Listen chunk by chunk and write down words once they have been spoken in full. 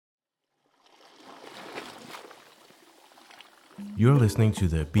You're listening to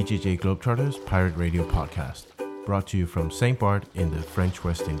the BJJ Globetrotters Pirate Radio podcast, brought to you from St. Barth in the French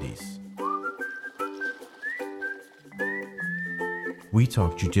West Indies. We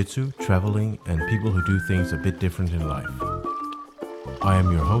talk jiu-jitsu, traveling, and people who do things a bit different in life. I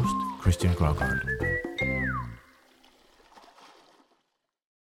am your host, Christian Graugard.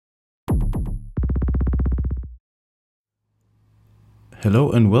 Hello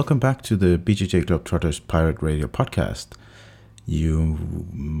and welcome back to the BJJ Globetrotters Pirate Radio podcast. You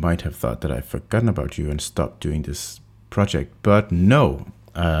might have thought that I've forgotten about you and stopped doing this project, but no,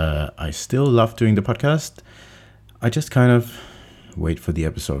 I still love doing the podcast. I just kind of wait for the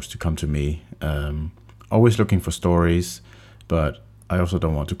episodes to come to me. Always looking for stories, but I also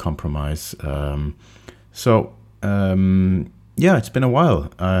don't want to compromise. Yeah, it's been a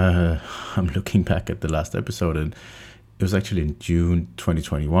while. I'm looking back at the last episode, and it was actually in June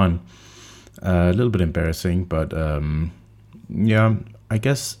 2021. A little bit embarrassing, but yeah, I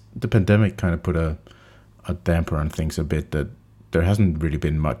guess the pandemic kind of put a damper on things a bit, that there hasn't really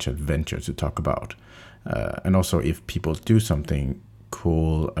been much adventure to talk about. And also, if people do something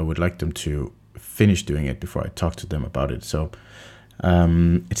cool, I would like them to finish doing it before I talk to them about it. So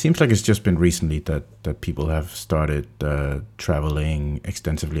it seems like it's just been recently that people have started traveling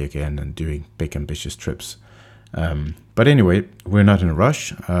extensively again and doing big ambitious trips. But anyway, we're not in a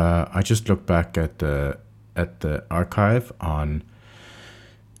rush. I just looked back at the archive on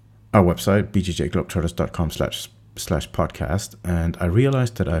our website, bjjglobetrotters.com/podcast, and I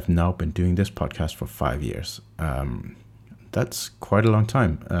realized that I've now been doing this podcast for 5 years. That's quite a long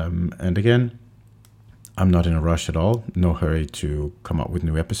time. And again, I'm not in a rush at all. No hurry to come up with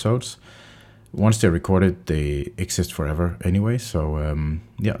new episodes. Once they're recorded, they exist forever anyway. So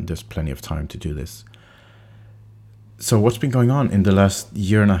yeah, there's plenty of time to do this. So what's been going on in the last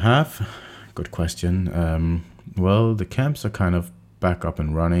year and a half? Good question. Well, the camps are kind of back up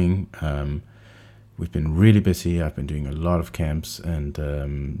and running. We've been really busy. I've been doing a lot of camps, and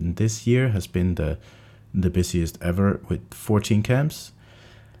this year has been the busiest ever with 14 camps.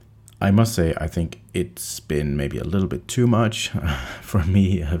 I must say, I think it's been maybe a little bit too much for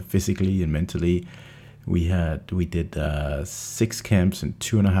me physically and mentally. We did 6 camps in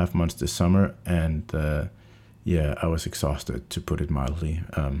 2.5 months this summer, and yeah, I was exhausted, to put it mildly.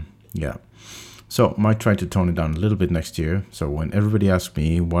 Yeah. So might try to tone it down a little bit next year. So when everybody asks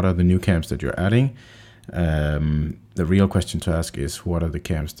me, what are the new camps that you're adding? The real question to ask is, what are the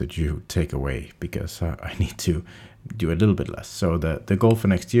camps that you take away? Because I need to do a little bit less. So the goal for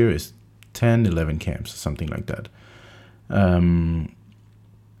next year is 10, 11 camps, something like that.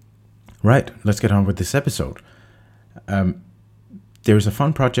 Right, let's get on with this episode. There's a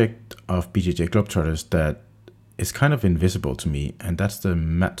fun project of BJJ Globetrotters that is kind of invisible to me, and that's the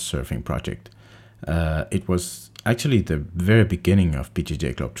mat surfing project. It was actually the very beginning of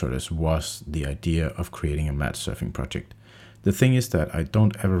BJJ Globetrotters was the idea of creating a mat surfing project. The thing is that I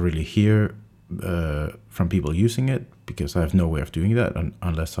don't ever really hear from people using it, because I have no way of doing that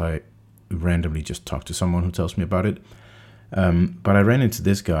unless I randomly just talk to someone who tells me about it. But I ran into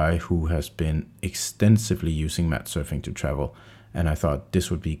this guy who has been extensively using mat surfing to travel, and I thought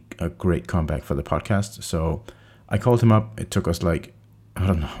this would be a great comeback for the podcast. So I called him up. It took us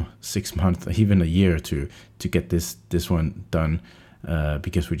 6 months, even a year to get this one done,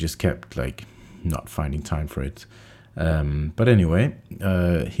 because we just kept not finding time for it. But anyway,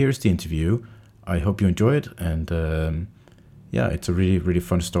 here's the interview. I hope you enjoy it, and yeah, it's a really, really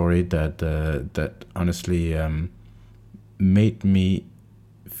fun story that honestly made me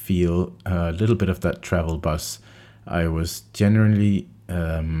feel a little bit of that travel buzz. I was genuinely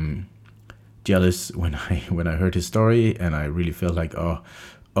jealous when I heard his story, and I really felt like, oh,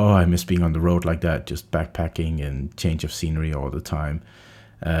 I miss being on the road like that, just backpacking and change of scenery all the time.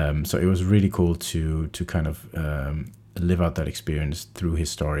 So it was really cool to kind of live out that experience through his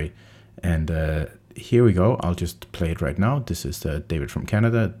story. And here we go. I'll just play it right now. This is David from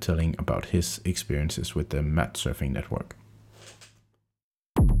Canada telling about his experiences with the Mat Surfing Network.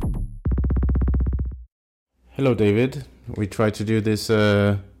 Hello, David. We tried to do this.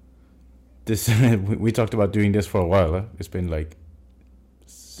 We talked about doing this for a while. Huh? It's been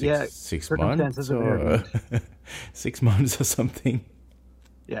six months or 6 months or something.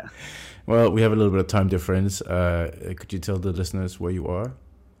 Yeah. Well, we have a little bit of time difference. Could you tell the listeners where you are?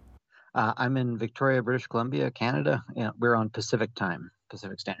 I'm in Victoria, British Columbia, Canada. We're on Pacific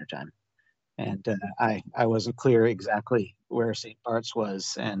Standard Time. And I wasn't clear exactly where St. Bart's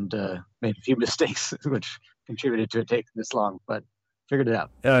was, and made a few mistakes, which contributed to it taking this long, but figured it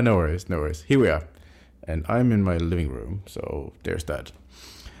out. No worries. Here we are. And I'm in my living room, so there's that.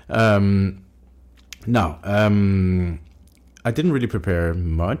 Now, I didn't really prepare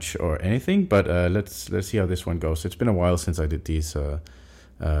much or anything, but let's see how this one goes. It's been a while since I did these,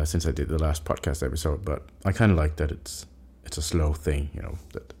 since I did the last podcast episode, but I kind of like that it's a slow thing, you know,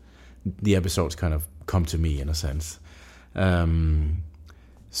 that the episodes kind of come to me in a sense.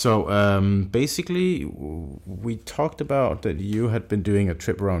 So basically, we talked about that you had been doing a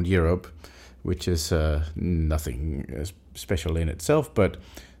trip around Europe, which is nothing special in itself, but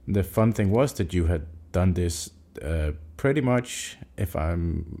the fun thing was that you had done this pretty much, if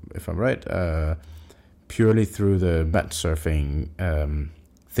I'm right, purely through the mat surfing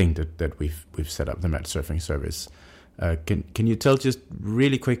thing that we've set up, the mat surfing service. Can you tell just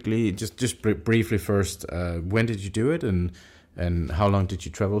really quickly, just briefly first, when did you do it and how long did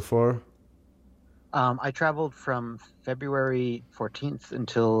you travel for? I traveled from February 14th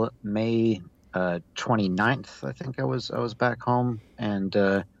until May 29th. I think I was back home, and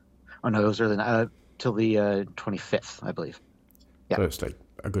oh no, it was early till the 25th, I believe. Yeah, So it's like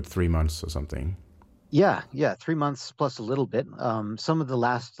a good 3 months or something. yeah, 3 months plus a little bit. Some of the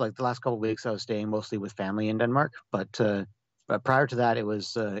last couple of weeks, I was staying mostly with family in Denmark, but prior to that, it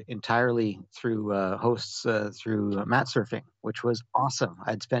was entirely through hosts through mat surfing, which was awesome.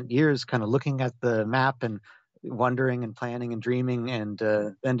 I'd spent years kind of looking at the map and wondering and planning and dreaming, and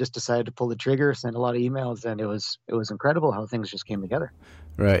then just decided to pull the trigger, send a lot of emails, and it was incredible how things just came together.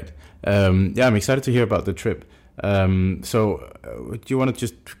 Right. Yeah, I'm excited to hear about the trip. So do you want to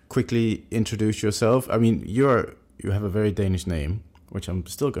just quickly introduce yourself? I mean, you have a very Danish name, which I'm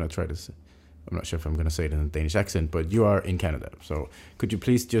still going to try to say. I'm not sure if I'm going to say it in a Danish accent, but you are in Canada. So could you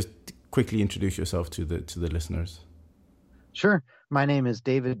please just quickly introduce yourself to the listeners? Sure. My name is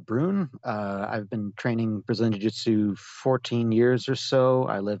David Brun. I've been training Brazilian Jiu-Jitsu 14 years or so.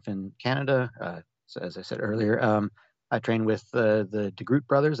 I live in Canada. So as I said earlier, I train with the De Groot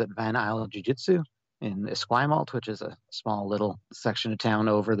brothers at Van Isle Jiu-Jitsu in Esquimalt, which is a small little section of town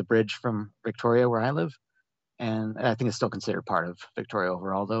over the bridge from Victoria, where I live. And I think it's still considered part of Victoria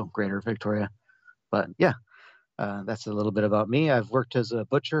overall, though, Greater Victoria. But yeah, that's a little bit about me. I've worked as a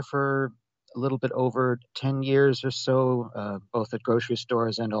butcher for a little bit over 10 years or so, both at grocery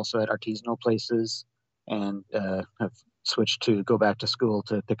stores and also at artisanal places, and have switched to go back to school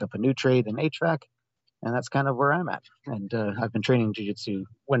to pick up a new trade in HVAC. And that's kind of where I'm at. And I've been training jiu-jitsu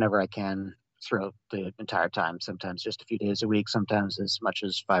whenever I can throughout the entire time, sometimes just a few days a week, sometimes as much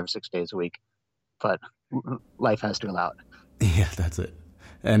as 5 or 6 days a week. But life has to allow it. Yeah, that's it.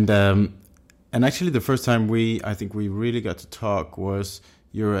 And actually, the first time I think we really got to talk was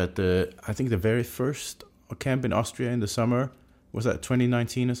you're at I think the very first camp in Austria in the summer. Was that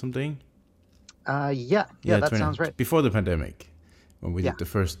 2019 or something? Yeah, that sounds right. Before the pandemic, when we Yeah. did the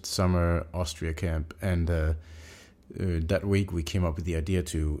first summer Austria camp, and that week we came up with the idea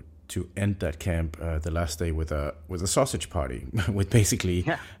to end that camp the last day with a sausage party, with basically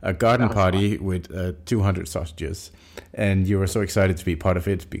Yeah, a garden that was party with 200 sausages, and you were so excited to be part of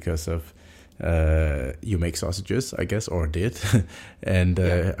it because of you make sausages, I guess, or did, and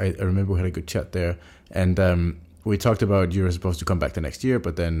Yeah. I remember we had a good chat there, and we talked about you were supposed to come back the next year,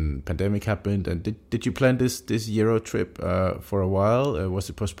 but then pandemic happened. And did you plan this Euro trip for a while? Was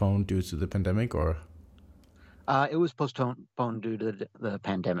it postponed due to the pandemic, or? It was postponed due to the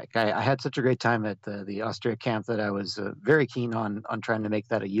pandemic. I had such a great time at the Austria camp that I was very keen on trying to make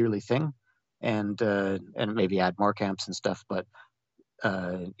that a yearly thing, and maybe add more camps and stuff. But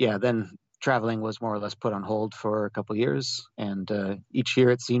yeah, then traveling was more or less put on hold for a couple of years, and each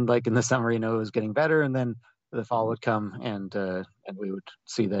year it seemed like in the summer, it was getting better, and then the fall would come, and we would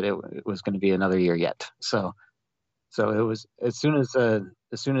see that it was going to be another year yet. So it was as soon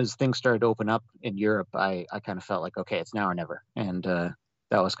as things started to open up in Europe, I kind of felt like, okay, it's now or never, and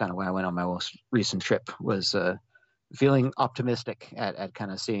that was kind of when I went on my most recent trip. Was feeling optimistic at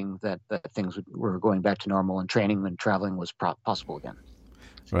kind of seeing that things were going back to normal, and training and traveling was possible again.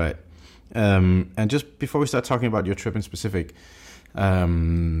 Right. And just before we start talking about your trip in specific,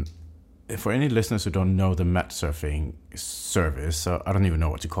 for any listeners who don't know the mat surfing service, so I don't even know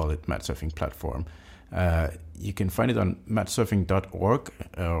what to call it, mat surfing platform, you can find it on matsurfing.org,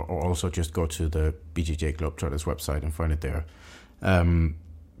 or also just go to the BJJ Globetrotters website and find it there.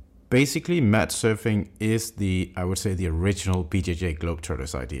 Basically, mat surfing is I would say, the original BJJ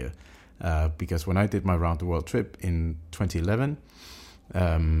Globetrotters idea, because when I did my round the world trip in 2011,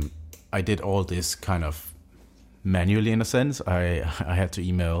 I did all this kind of manually, in a sense. I had to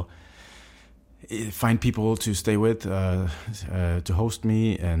find people to stay with, to host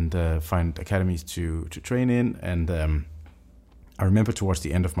me, and find academies to train in. And I remember towards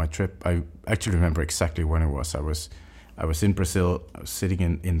the end of my trip, I actually remember exactly when it was. I was in Brazil. I was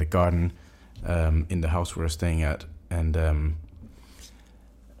sitting in the garden in the house we were staying at, and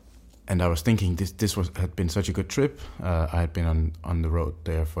I was thinking this had been such a good trip. I had been on the road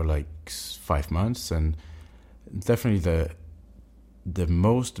there for like 5 months, and definitely the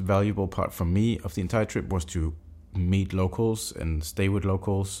most valuable part for me of the entire trip was to meet locals and stay with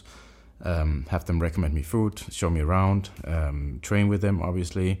locals, have them recommend me food, show me around, train with them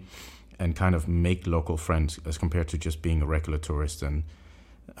obviously, and kind of make local friends as compared to just being a regular tourist and,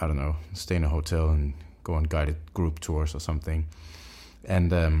 I don't know, stay in a hotel and go on guided group tours or something.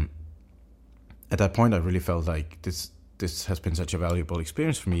 And at that point I really felt like this has been such a valuable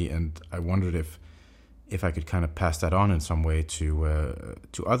experience for me, and I wondered if I could kind of pass that on in some way to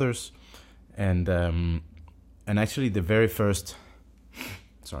others. And actually the very first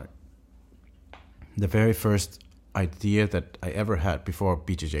idea that I ever had before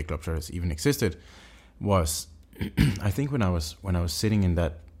BJJ Globetrotters even existed was I think when I was sitting in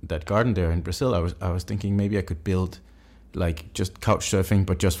that garden there in Brazil, I was thinking maybe I could build like just couch surfing,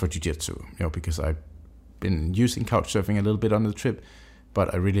 but just for jiu-jitsu, because I've been using couch surfing a little bit on the trip,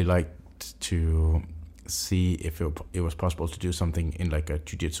 but I really liked to see if it was possible to do something in like a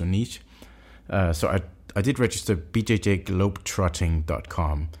jiu-jitsu niche. So I did register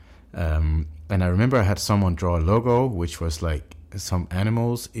bjjglobetrotting.com, and I remember I had someone draw a logo which was like some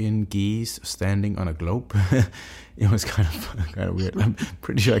animals in geese standing on a globe. It was kind of weird. I'm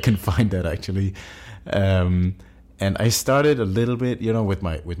pretty sure I can find that actually. And I started a little bit, with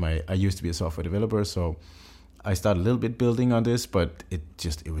my I used to be a software developer, so I started a little bit building on this, but it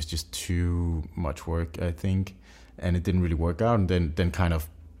was just too much work, I think, and it didn't really work out. And then kind of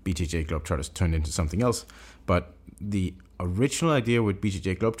BJJ Globetrotters turned into something else. But the original idea with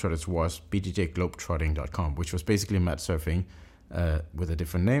BJJ Globetrotters was bjjglobetrotting.com, which was basically mat surfing with a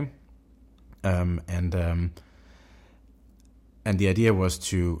different name. And the idea was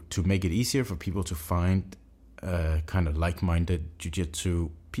to make it easier for people to find kind of like-minded jiu-jitsu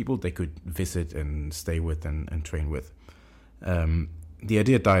people they could visit and stay with and train with. The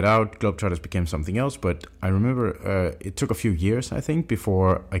idea died out. Globetrotters became something else, but I remember it took a few years, I think,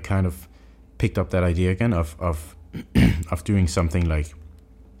 before I kind of picked up that idea again of of doing something like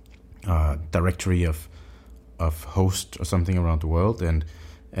directory of hosts or something around the world, and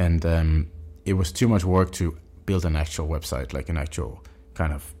it was too much work to build an actual website, like an actual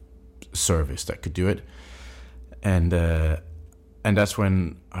kind of service that could do it. And that's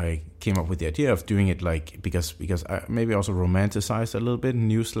when I came up with the idea of doing it because I maybe also romanticized a little bit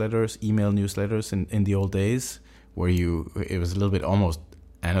email newsletters in the old days, where it was a little bit almost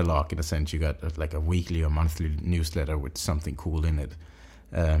analog in a sense. You got like a weekly or monthly newsletter with something cool in it.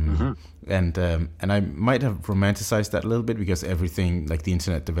 And I might have romanticized that a little bit because everything, like the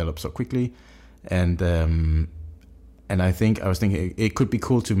internet, developed so quickly. And I was thinking it could be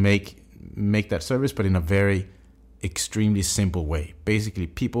cool to make that service, but in a very extremely simple way. Basically,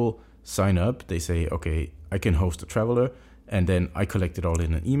 people sign up, they say, okay, I can host a traveler, and then I collect it all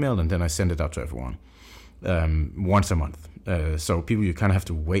in an email, and then I send it out to everyone once a month. So people, you kind of have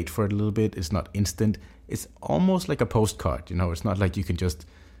to wait for it a little bit. It's not instant. It's almost like a postcard. It's not like you can just.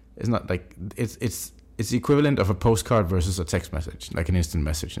 It's not like it's the equivalent of a postcard versus a text message, like an instant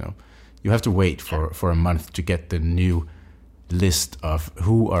message. You have to wait for a month to get the new list of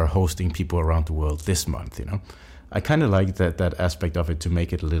who are hosting people around the world this month. I kind of like that aspect of it, to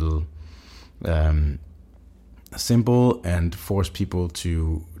make it a little simple and force people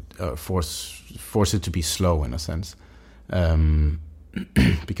to force it to be slow in a sense,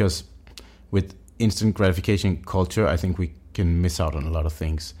 because with instant gratification culture, I think we can miss out on a lot of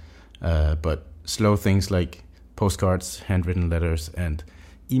things. But slow things like postcards, handwritten letters, and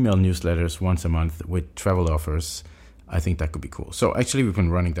email newsletters once a month with travel offers, I think that could be cool. So actually, we've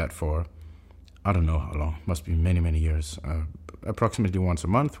been running that for, I don't know how long, must be many, many years. Approximately once a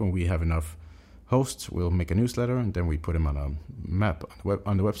month, when we have enough hosts, we'll make a newsletter, and then we put them on a map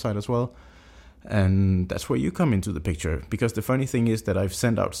on the website as well. And that's where you come into the picture, because the funny thing is that I've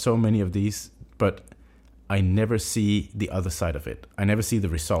sent out so many of these, but I never see the other side of it. I never see the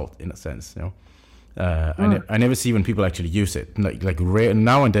result, in a sense. I never see when people actually use it. Like rare,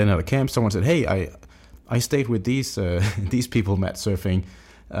 now and then at a camp, someone said, "Hey, I stayed with these these people mat surfing,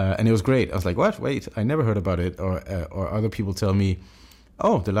 and it was great." I was like, "What? Wait, I never heard about it." Or other people tell me,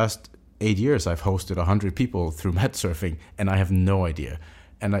 "Oh, the last 8 years I've hosted 100 people through mat surfing, and I have no idea."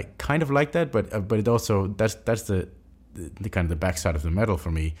 And I kind of like that, but it also that's the kind of the backside of the medal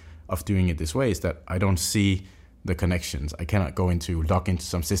for me of doing it this way, is that I don't see the connections. I cannot log into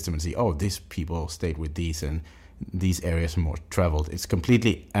some system and see, oh, these people stayed with these and these areas more traveled. It's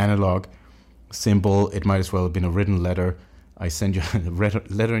completely analog, simple. It might as well have been a written letter. I send you a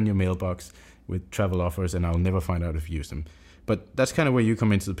letter in your mailbox with travel offers, and I'll never find out if you use them. But that's kind of where you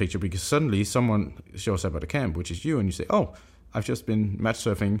come into the picture, because suddenly someone shows up at a camp, which is you, and you say, "Oh, I've just been match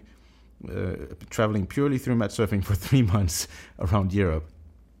surfing, traveling purely through match surfing for 3 months around Europe."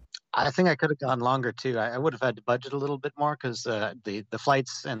 I think I could have gone longer too. I would have had to budget a little bit more because the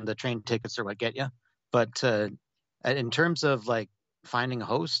flights and the train tickets are what get you. But in terms of like finding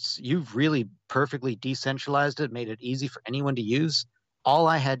hosts, you've really perfectly decentralized it, made it easy for anyone to use. All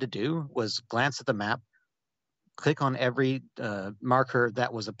I had to do was glance at the map, click on every marker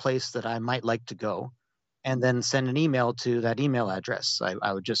that was a place that I might like to go, and then send an email to that email address.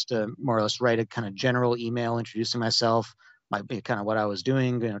 I would just more or less write a kind of general email introducing myself, might be kind of what I was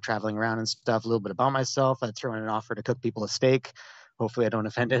doing, traveling around and stuff, a little bit about myself. I'd throw in an offer to cook people a steak. Hopefully I don't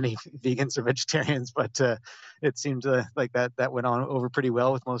offend any vegans or vegetarians, but it seemed like that went on over pretty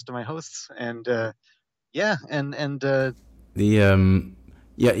well with most of my hosts. And yeah, and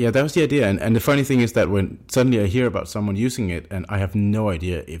Yeah, that was the idea. And the funny thing is that when suddenly I hear about someone using it, and I have no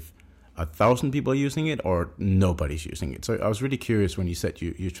idea if 1,000 people are using it or nobody's using it. So I was really curious when you said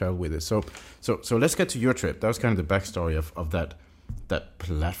you travel with it. So let's get to your trip. That was kind of the backstory of that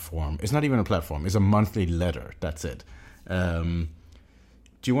platform. It's not even a platform. It's a monthly letter. That's it.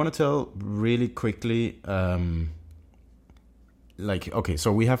 Do you want to tell really quickly, okay,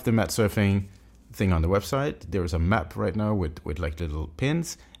 so we have the mat surfing thing on the website. There is a map right now with like little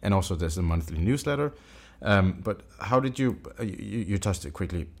pins, and also there's a monthly newsletter. But how did you touched it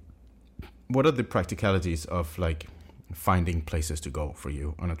quickly. What are the practicalities of like finding places to go for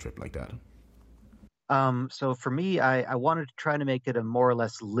you on a trip like that? So for me, I wanted to try to make it a more or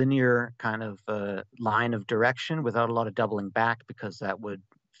less linear kind of line of direction without a lot of doubling back, because that would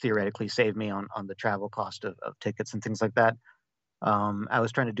theoretically save me on the travel cost of tickets and things like that. I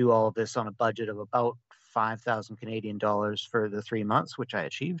was trying to do all of this on a budget of about 5,000 Canadian dollars for the 3 months, which I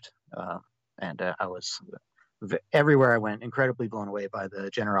achieved. And I was everywhere I went incredibly blown away by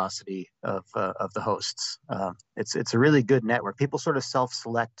the generosity of the hosts. It's a really good network. People sort of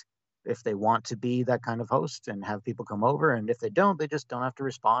self-select if they want to be that kind of host and have people come over, and if they don't, they just don't have to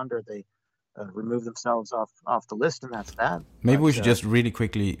respond, or they remove themselves off the list, and that's that. Maybe we should just really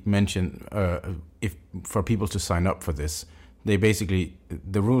quickly mention if for people to sign up for this. They basically,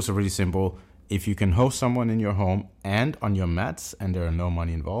 the rules are really simple. If you can host someone in your home and on your mats, and there are no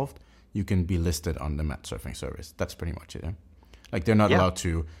money involved, you can be listed on the mat surfing service. That's pretty much it. Yeah? Like they're not allowed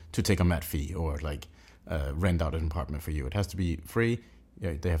to take a mat fee or like rent out an apartment for you. It has to be free.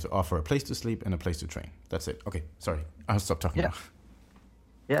 Yeah, they have to offer a place to sleep and a place to train. That's it. Okay, sorry, I'll stop talking now.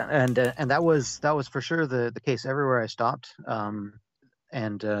 Yeah, and that was for sure the case everywhere I stopped.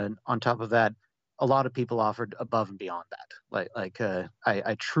 And on top of that, a lot of people offered above and beyond that.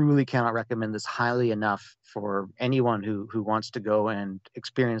 I truly cannot recommend this highly enough for anyone who wants to go and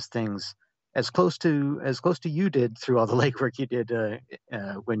experience things as close to you did through all the legwork you did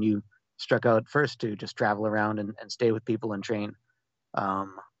when you struck out first to just travel around and stay with people and train.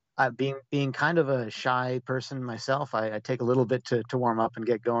 Being kind of a shy person myself, I take a little bit to warm up and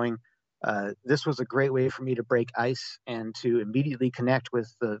get going. This was a great way for me to break ice and to immediately connect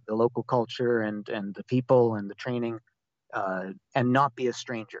with the local culture and the people and the training, and not be a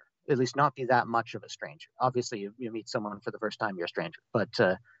stranger, at least not be that much of a stranger. Obviously, you meet someone for the first time, you're a stranger,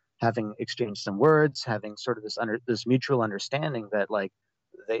 but having exchanged some words, having sort of this mutual understanding that like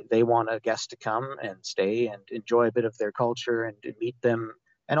they want a guest to come and stay and enjoy a bit of their culture and to meet them,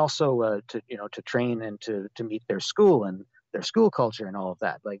 and also to train and to meet their school and their school culture and all of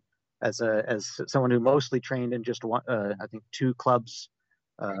that. Like as someone who mostly trained in just one, I think 2 clubs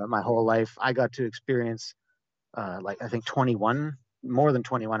my whole life, I got to experience like I think 21, more than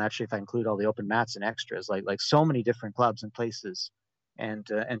 21 actually, if I include all the open mats and extras, like so many different clubs and places, and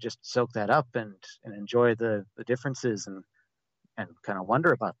just soak that up and enjoy the differences and kind of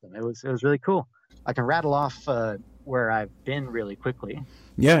wonder about them. It was really cool. I can rattle off where I've been really quickly.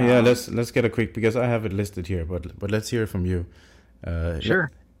 Yeah. Let's get a quick, because I have it listed here, but let's hear from you. Sure.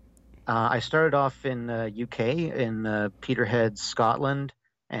 I started off in UK in Peterhead, Scotland,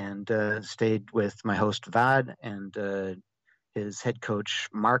 and stayed with my host Vad and his head coach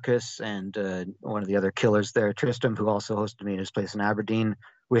Marcus, and one of the other killers there, Tristram, who also hosted me at his place in Aberdeen.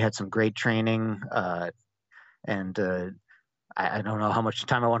 We had some great training, and I don't know how much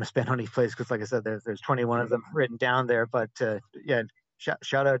time I want to spend on each place, because like I said, there's 21 of them written down there. But yeah,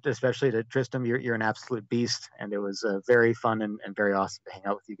 shout out especially to Tristram. You're an absolute beast, and it was very fun and very awesome to hang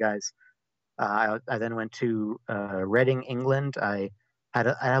out with you guys. I then went to Reading, England. I had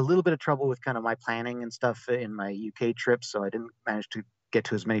a little bit of trouble with kind of my planning and stuff in my UK trip, so I didn't manage to get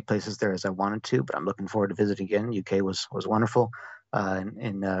to as many places there as I wanted to, but I'm looking forward to visiting again. UK was wonderful.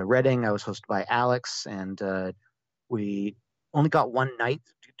 In Reading, I was hosted by Alex, and we only got one night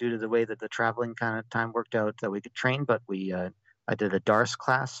due to the way that the traveling kind of time worked out that we could train. But we I did a Darce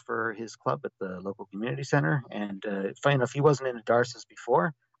class for his club at the local community center, and funny enough, he wasn't into Darces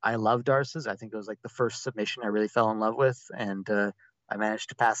before. I love Darces. I think it was like the first submission I really fell in love with, and I managed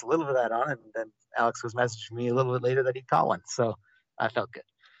to pass a little bit of that on. And then Alex was messaging me a little bit later that he caught one, so I felt good.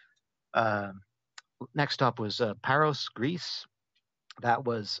 Um, Next stop was Paros, Greece. That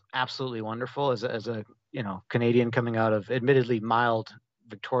was absolutely wonderful as a Canadian coming out of admittedly mild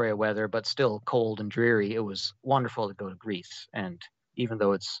Victoria weather, but still cold and dreary. It was wonderful to go to Greece, and even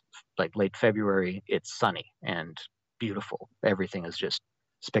though it's like late February, it's sunny and beautiful. Everything is just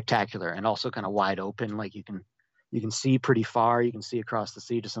spectacular and also kind of wide open. Like you can see pretty far. You can see across the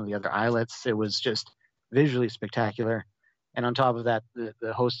sea to some of the other islets. It was just visually spectacular. And on top of that,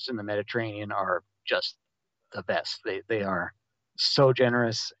 the hosts in the Mediterranean are just the best. They are so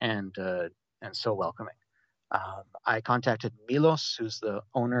generous and so welcoming. I contacted Milos, who's the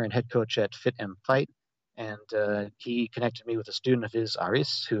owner and head coach at Fit and Fight, and he connected me with a student of his,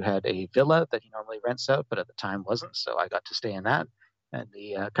 Aris, who had a villa that he normally rents out, but at the time wasn't. So I got to stay in that, and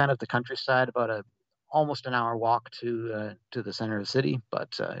the kind of the countryside, about a almost an hour walk to the center of the city,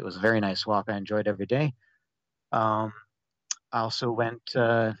 but it was a very nice walk. I enjoyed every day. Um, I also went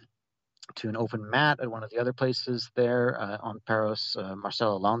to an open mat at one of the other places there on Paros,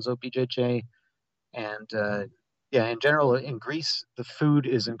 Marcelo Alonso BJJ. And yeah, in general, in Greece, the food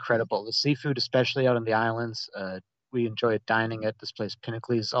is incredible. The seafood, especially out on the islands, we enjoyed dining at this place,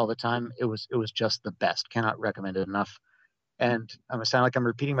 Pinnacles, all the time. It was just the best. Cannot recommend it enough. And I'm gonna sound like I'm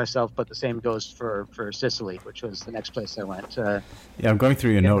repeating myself, but the same goes for Sicily, which was the next place I went. Yeah, I'm going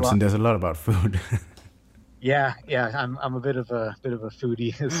through your Yeah, notes, and there's a lot about food. yeah. I'm a bit of a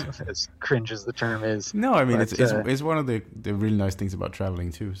foodie, as cringe as the term is. No, I mean But it's one of the really nice things about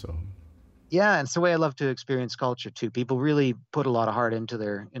traveling too. So yeah, and it's the way I love to experience culture too. People really put a lot of heart into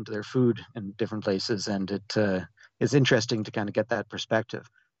their food in different places, and it's interesting to kind of get that perspective.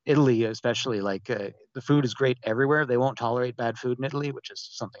 Italy, especially, like the food is great everywhere. They won't tolerate bad food in Italy, which is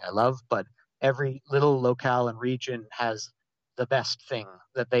something I love. But every little locale and region has the best thing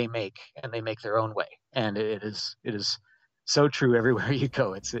that they make, and they make their own way, and it is so true everywhere you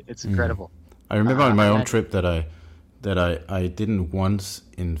go. It's incredible. I remember on my I own imagine. trip that I didn't once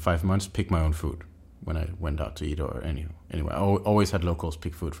in 5 months pick my own food when I went out to eat or anyway. Always had locals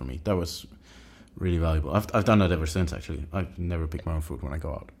pick food for me. That was really valuable. I've done that ever since. Actually, I've never picked my own food when I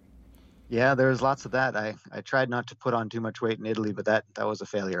go out. Yeah, there's lots of that. I tried not to put on too much weight in Italy, but that was a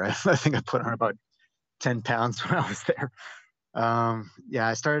failure. I think I put on about 10 pounds when I was there. Yeah,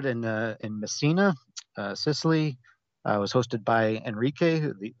 I started in Messina, Sicily. I was hosted by Enrique,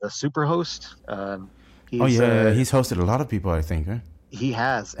 the super host. Oh He's yeah, he's hosted a lot of people. I think. Huh? he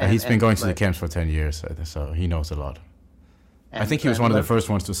has He's been going to the like camps for 10 years, so he knows a lot. I think he was and one of the let, first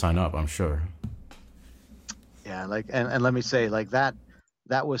ones to sign up. I'm sure. yeah, like and let me say, like that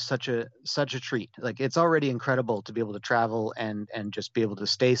was such a treat. Like it's already incredible to be able to travel and just be able to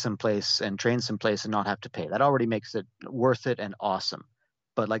stay someplace and train someplace and not have to pay. That already makes it worth it and awesome.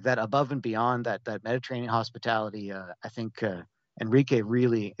 But like that above and beyond that Mediterranean hospitality, I think Enrique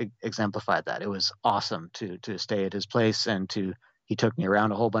really exemplified that. It was awesome to stay at his place, and to he took me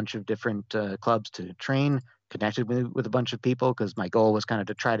around a whole bunch of different clubs to train, connected me with a bunch of people, because my goal was kind of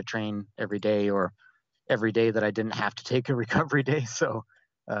to try to train every day, or every day that I didn't have to take a recovery day. So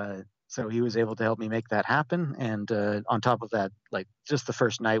he was able to help me make that happen. And on top of that, like just the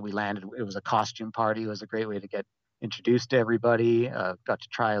first night we landed, it was a costume party. It was a great way to get introduced to everybody. Got to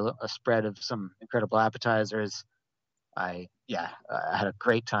try a spread of some incredible appetizers. I had a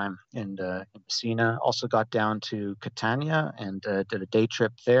great time in Messina. Also got down to Catania and did a day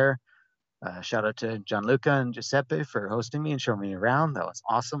trip there. Shout out to Gianluca and Giuseppe for hosting me and showing me around. That was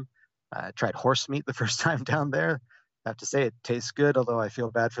awesome. I tried horse meat the first time down there. I have to say it tastes good, although I feel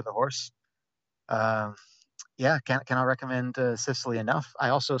bad for the horse. Um, yeah, cannot recommend Sicily enough. I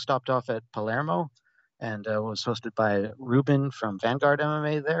also stopped off at Palermo and was hosted by Ruben from Vanguard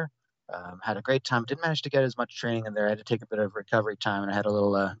MMA there. Had a great time. Didn't manage to get as much training in there. I had to take a bit of recovery time, and I had a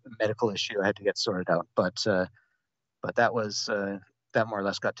little medical issue I had to get sorted out. But that more or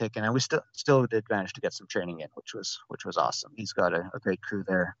less got taken, and we still did manage to get some training in, which was awesome. He's got a great crew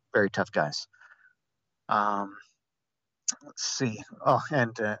there, very tough guys. Um, let's see. Oh,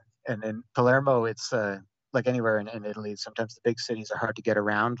 and in Palermo, it's like anywhere in Italy. Sometimes the big cities are hard to get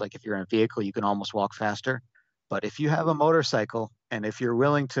around. Like if you're in a vehicle, you can almost walk faster. But if you have a motorcycle, and if you're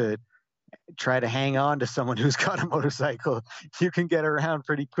willing to try to hang on to someone who's got a motorcycle, you can get around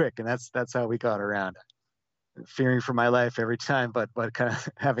pretty quick, and that's how we got around. fearing for my life every time, but kind of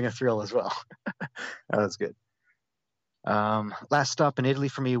having a thrill as well. That was good. Last stop in Italy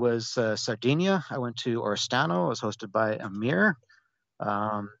for me was Sardinia. I went to Oristano. I was hosted by Amir.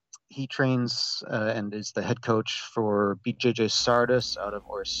 Um, he trains and is the head coach for BJJ Sardis out of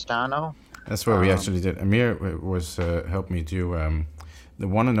Oristano. That's where we actually did. Amir was helped me do the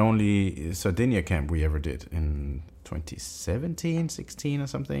one and only Sardinia camp we ever did in 2017, 16 or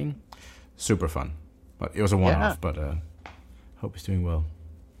something. Super fun. But it was a one-off, but hope he's doing well.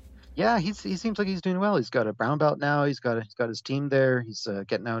 Yeah, he seems like he's doing well. He's got a brown belt now. He's got his team there. He's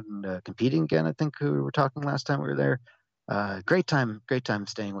getting out and competing again. I think we were talking last time we were there. Great time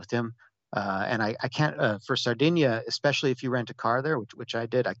staying with him. And I can't for Sardinia, especially if you rent a car there, which I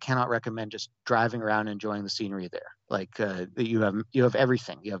did. I cannot recommend just driving around and enjoying the scenery there. Like you have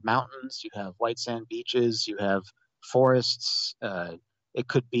everything. You have mountains. You have white sand beaches. You have forests. It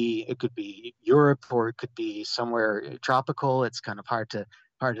could be Europe or it could be somewhere tropical. It's kind of hard to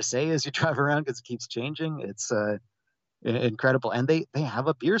say as you drive around because it keeps changing. It's incredible, and they have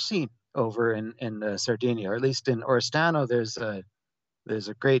a beer scene over in Sardinia, or at least in Oristano. There's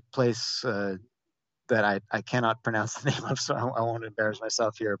a great place that I cannot pronounce the name of, so I won't embarrass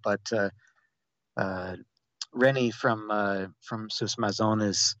myself here. But Rennie from Susmazon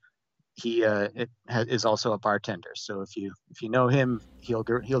is also a bartender. So if you know him, he'll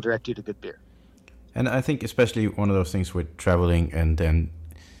direct you to good beer. And I think especially one of those things with traveling and then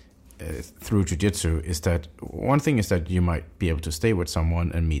through jiu-jitsu is that one thing is that you might be able to stay with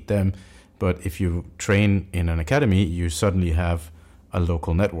someone and meet them, but if you train in an academy, you suddenly have a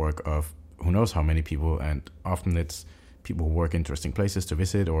local network of who knows how many people, and often it's people who work interesting places to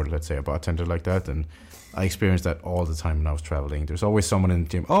visit, or let's say a bartender like that. And I experienced that all the time when I was traveling. There's always someone in the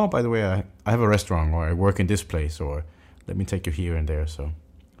gym. Oh, by the way, I have a restaurant, or I work in this place, or let me take you here and there. So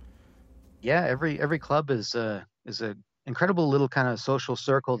yeah, every club is a incredible little kind of social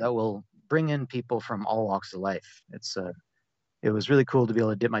circle that will bring in people from all walks of life. It was really cool to be able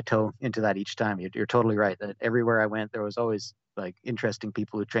to dip my toe into that each time. You're totally right that everywhere I went, there was always like interesting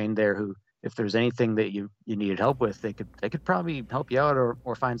people who trained there who, if there's anything that you needed help with, they could probably help you out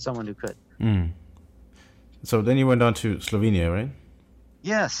or find someone who could. So then you went on to Slovenia, right?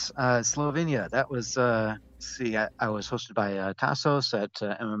 Yes, Slovenia. That was I was hosted by Tassos at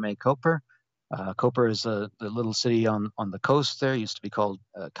MMA Koper. Koper is the little city on the coast there. It used to be called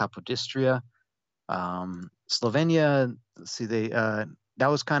Capodistria. Slovenia, that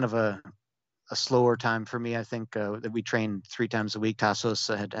was kind of a slower time for me. I think that we trained 3 times a week.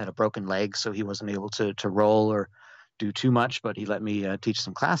 Tassos had a broken leg, so he wasn't able to roll or do too much, but he let me teach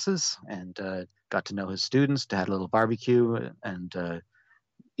some classes and got to know his students, to had a little barbecue, and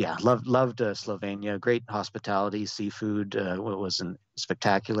loved Slovenia. Great hospitality, seafood was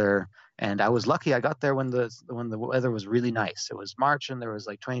spectacular. And I was lucky. I got there when the weather was really nice. It was March and there was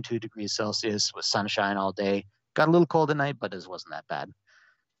like 22 degrees Celsius with sunshine all day. Got a little cold at night, but it wasn't that bad.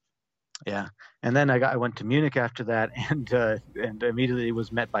 Yeah, and then I went to Munich after that, and immediately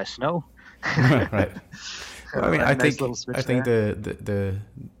was met by snow. Right. Well, I mean, I think what's the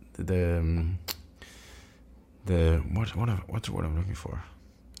word I'm looking for?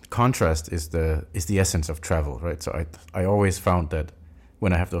 Contrast is the essence of travel, right? So I always found that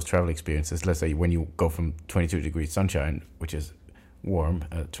when I have those travel experiences, let's say when you go from 22 degrees sunshine, which is warm,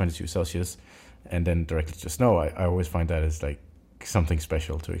 22 Celsius, and then directly to snow, I always find that is like something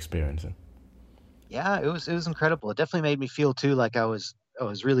special to experience. Yeah, it was incredible. It definitely made me feel too like I was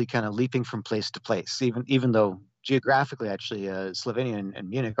really kind of leaping from place to place, even though geographically, actually, Slovenia and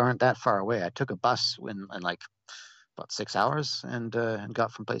Munich aren't that far away. I took a bus in like about 6 hours and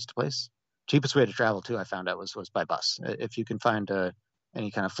got from place to place. Cheapest way to travel too, I found out, was by bus. If you can find any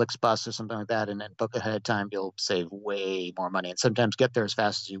kind of Flixbus or something like that and then book ahead of time, you'll save way more money and sometimes get there as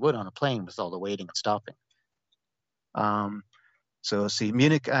fast as you would on a plane with all the waiting and stopping. So see,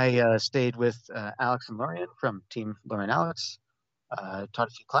 Munich, I stayed with Alex and Lorian from Team Lorian Alex. Taught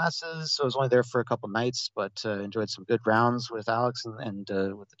a few classes, so I was only there for a couple nights, but enjoyed some good rounds with Alex and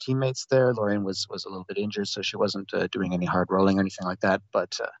with the teammates there. Lorian was a little bit injured, so she wasn't doing any hard rolling or anything like that.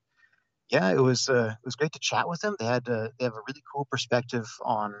 But yeah, it was great to chat with them. They have a really cool perspective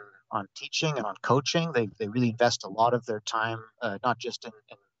on teaching and on coaching. They really invest a lot of their time, not just in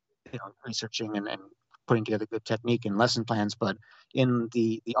researching and putting together good technique and lesson plans, but in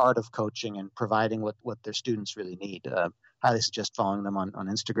the art of coaching and providing what their students really need. Highly suggest following them on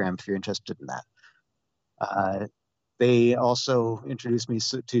Instagram if you're interested in that. They also introduced me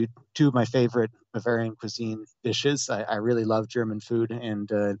to 2 of my favorite Bavarian cuisine dishes. I really love German food, and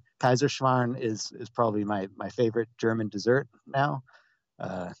Kaiserschmarrn is probably my favorite German dessert now,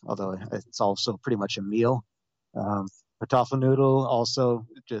 although it's also pretty much a meal. Um, Kartoffelnoodle also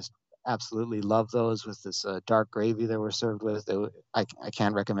just absolutely love those with this dark gravy that we're served with. I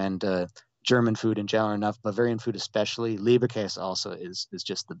can't recommend German food in general enough, Bavarian food especially. Leberkäse also is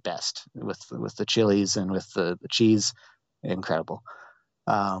just the best with the chilies and with the cheese. Incredible.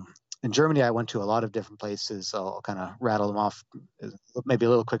 Um, in Germany, I went to a lot of different places. I'll kind of rattle them off, maybe a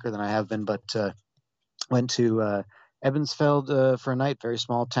little quicker than I have been, but went to Evansfeld for a night, very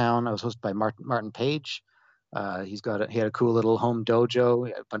small town. I was hosted by Martin Page. He had a cool little home dojo,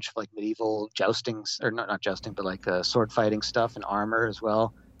 a bunch of like medieval joustings, or not jousting, but like sword fighting stuff and armor as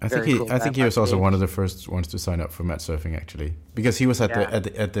well. Very cool I guy, think he was Martin also one of Page. the first ones to sign up for mat surfing actually, because he was at Yeah.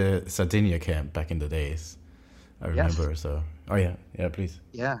 the Sardinia camp back in the days. I Yes. remember. So, oh yeah, yeah, please.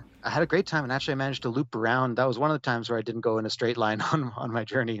 Yeah. I had a great time, and actually I managed to loop around. That was one of the times where I didn't go in a straight line on my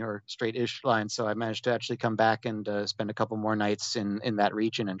journey, or straight-ish line. So I managed to actually come back and spend a couple more nights in that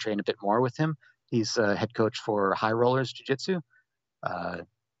region and train a bit more with him. He's head coach for High Rollers Jiu-Jitsu. Uh,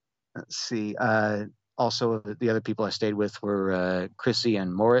 let's see. Also, the other people I stayed with were Chrissy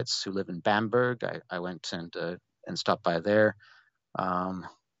and Moritz, who live in Bamberg. I went and stopped by there. Um,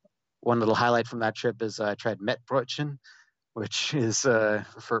 One little highlight from that trip is I tried Mettbrötchen, which is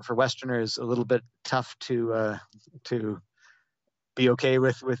for Westerners a little bit tough to be okay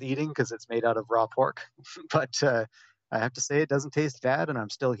with eating because it's made out of raw pork. But I have to say it doesn't taste bad, and I'm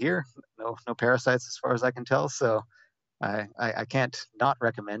still here. No parasites as far as I can tell. So I can't not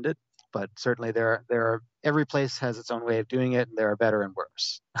recommend it. But certainly there are every place has its own way of doing it, and there are better and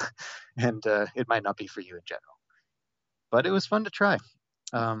worse. And it might not be for you in general. But it was fun to try.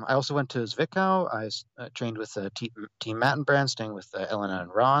 I also went to Zwickau. I trained with Team Mattenbrand, staying with Elena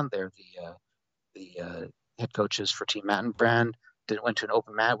and Ron. They're the head coaches for Team Mattenbrand. Went to an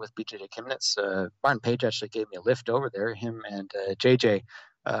open mat with BJJ Kimnitz. Martin Page actually gave me a lift over there. Him and JJ,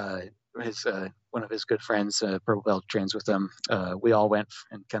 his one of his good friends, purple belt, trains with them. We all went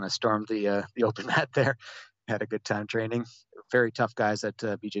and kind of stormed the open mat there. Had a good time training. Very tough guys at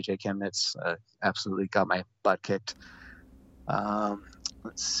BJJ Chemnitz. Absolutely got my butt kicked. Um,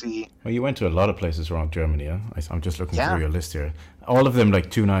 let's see. Well, you went to a lot of places around Germany. Huh? I'm just looking through Yeah, your list here. All of them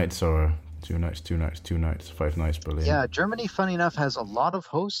like 2 nights or 2 nights, 2 nights, 2 nights, 5 nights Berlin. yeah. Germany, funny enough, has a lot of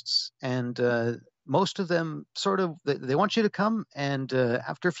hosts, and most of them sort of they want you to come, and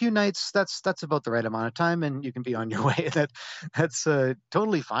after a few nights, that's about the right amount of time, and you can be on your way. That's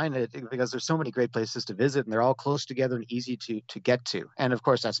totally fine because there's so many great places to visit, and they're all close together and easy to get to. And of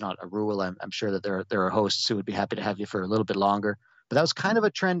course, that's not a rule. I'm sure that there are hosts who would be happy to have you for a little bit longer. But that was kind of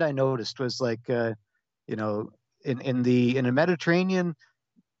a trend I noticed was like you know in the Mediterranean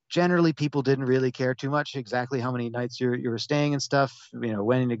generally people didn't really care too much exactly how many nights you were staying and stuff.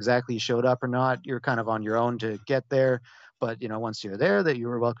 When exactly you showed up or not, you're kind of on your own to get there. But once you're there, that you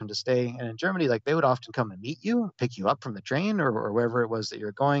were welcome to stay. And in Germany, like they would often come and meet you, pick you up from the train or wherever it was that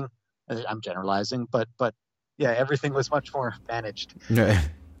you're going. I'm generalizing, but yeah, everything was much more managed. Yeah.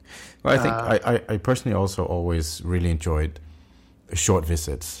 Well, I think Uh, I personally also always really enjoyed short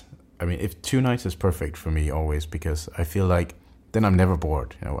visits. I mean, if 2 nights is perfect for me always because I feel like then I'm never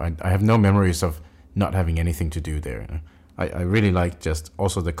bored. I have no memories of not having anything to do there. I really like just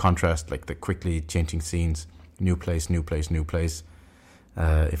also the contrast, like the quickly changing scenes, new place, new place, new place.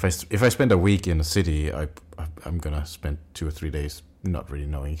 If I spend a week in a city, I'm gonna spend 2 or 3 days not really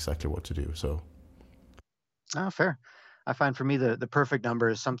knowing exactly what to do. So Fair. I find for me the perfect number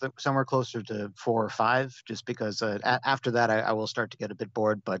is something somewhere closer to 4 or 5, just because after that I will start to get a bit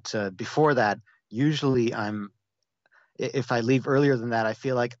bored. But before that, usually if I leave earlier than that, I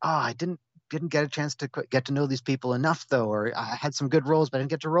feel like I didn't get a chance to get to know these people enough though, or I had some good roles but I didn't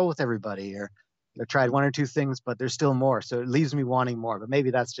get to roll with everybody, or I tried one or two things but there's still more. So it leaves me wanting more. But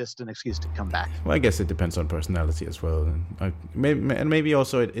maybe that's just an excuse to come back. well, I guess it depends on personality as well, and maybe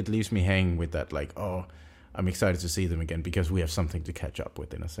also it leaves me hanging with that, like, oh, I'm excited to see them again because we have something to catch up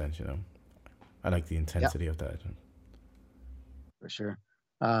with in a sense. I like the Yeah, intensity of that. for sure.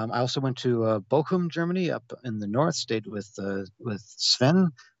 I also went to Bochum, Germany, up in the north. Stayed with Sven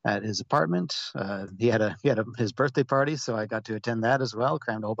at his apartment. He had his birthday party, so I got to attend that as well.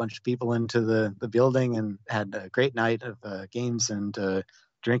 Crammed a whole bunch of people into the building and had a great night of games and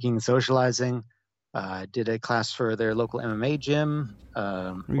drinking and socializing. Did a class for their local MMA gym.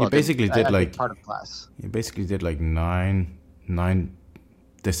 You Well, basically did I did like part of the class. you basically did like nine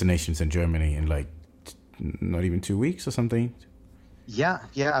destinations in Germany in like not even 2 weeks or something. Yeah.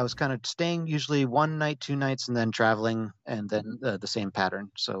 I was kind of staying usually one night, 2 nights, and then traveling, and then the same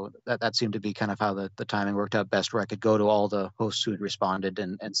pattern. So that seemed to be kind of how the timing worked out best, where I could go to all the hosts who had responded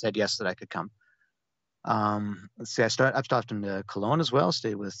and said yes that I could come. Let's see, I've stopped in Cologne as well.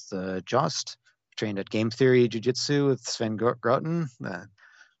 Stayed with Jost, trained at Game Theory Jiu-Jitsu with Sven Groten.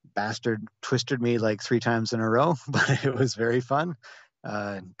 Bastard twisted me like 3 times in a row, but it was very fun.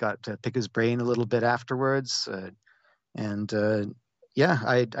 Got to pick his brain a little bit afterwards. And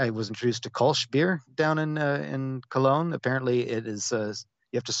yeah, I was introduced to Kolsch beer down in Cologne. Apparently, it is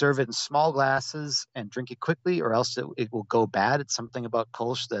you have to serve it in small glasses and drink it quickly, or else it will go bad. It's something about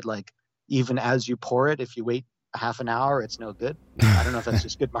Kolsch that, like, even as you pour it, if you wait half an hour, it's no good. I don't know if that's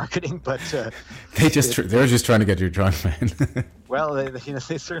just good marketing, but they're just trying to get you drunk, man. Well,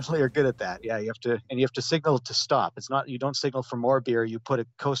 they certainly are good at that. Yeah, you have to signal to stop. It's not, you don't signal for more beer. You put a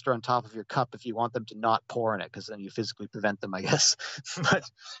coaster on top of your cup if you want them to not pour in it, because then you physically prevent them, I guess. But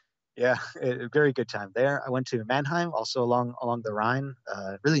yeah, a very good time there. I went to Mannheim, also along the Rhine.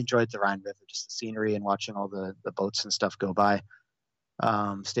 Really enjoyed the Rhine River, just the scenery and watching all the boats and stuff go by.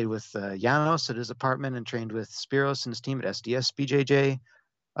 Stayed with Janos at his apartment and trained with Spiros and his team at SDS BJJ.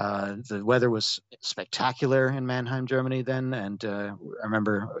 The weather was spectacular in Mannheim, Germany then, and I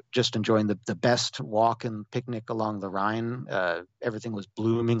remember just enjoying the best walk and picnic along the Rhine. Everything was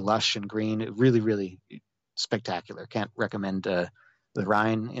blooming, lush and green. Really, really spectacular. Can't recommend the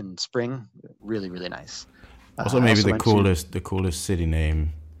Rhine in spring. Really, really nice. Also, maybe the coolest city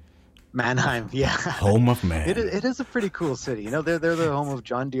name. Mannheim, yeah. Home of man. It is a pretty cool city. They're the home of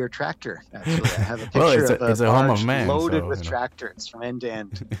John Deere tractor. Actually, I have a picture it's a home of man, loaded with tractors from end to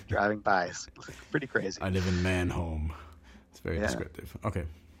end, driving by. It's pretty crazy. I live in man home. It's very descriptive. Okay.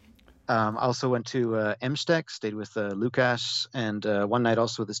 I also went to Emstek, stayed with Lukas, and one night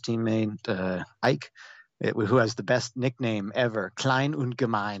also with his teammate Ike, who has the best nickname ever, Klein und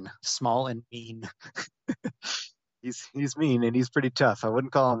Gemein, small and mean. He's mean and he's pretty tough. I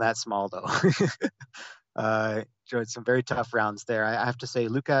wouldn't call him that small though. Enjoyed some very tough rounds there. I have to say,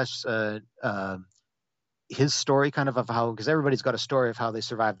 Lukas, his story kind of how, because everybody's got a story of how they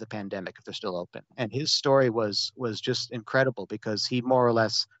survived the pandemic if they're still open, and his story was just incredible, because he more or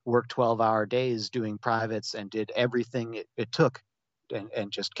less worked 12-hour days doing privates and did everything it took,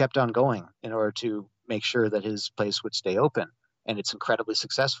 and just kept on going in order to make sure that his place would stay open. And it's incredibly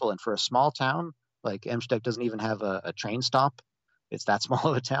successful. And for a small town, like Emstek doesn't even have a train stop. It's that small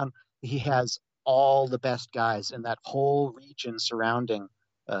of a town. He has all the best guys in that whole region surrounding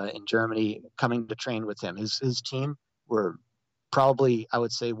in Germany coming to train with him. His team were probably, I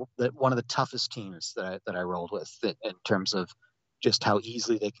would say, one of the toughest teams that I rolled with, in terms of just how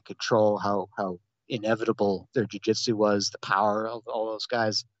easily they could control, how inevitable their jiu-jitsu was, the power of all those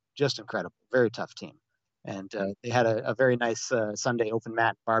guys. Just incredible. Very tough team. And they had a very nice Sunday open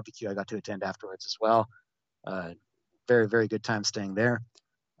mat barbecue I got to attend afterwards as well. Very, very good time staying there.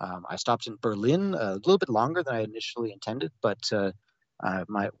 I stopped in Berlin a little bit longer than I initially intended, but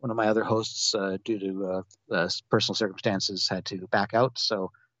one of my other hosts, due to personal circumstances, had to back out. So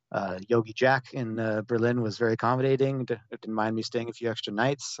Yogi Jack in Berlin was very accommodating. Didn't mind me staying a few extra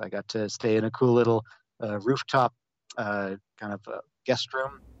nights. I got to stay in a cool little rooftop kind of guest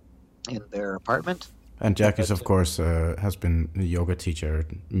room in their apartment. And Jack is, of course, has been a yoga teacher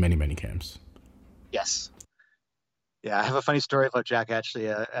at many, many camps. Yes. Yeah, I have a funny story about Jack, actually,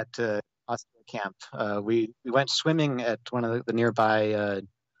 at Austria camp. We went swimming at one of the nearby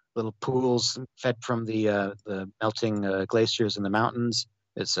little pools fed from the melting glaciers in the mountains.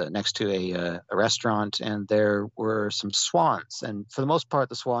 It's next to a restaurant, and there were some swans. And for the most part,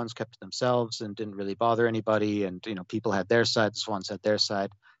 the swans kept to themselves and didn't really bother anybody. And, people had their side, the swans had their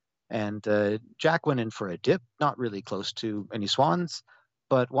side. And Jack went in for a dip, not really close to any swans,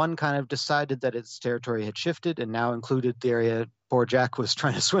 but one kind of decided that its territory had shifted and now included the area poor Jack was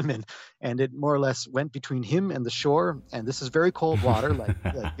trying to swim in. And it more or less went between him and the shore. And this is very cold water,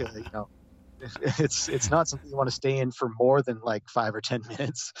 it's not something you want to stay in for more than like 5 or 10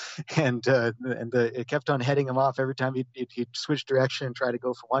 minutes. And it kept on heading him off every time he'd switch direction and try to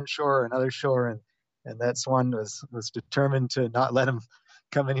go from one shore or another shore. And that swan was determined to not let him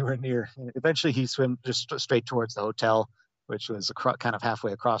come anywhere near. Eventually he swam just straight towards the hotel, which was kind of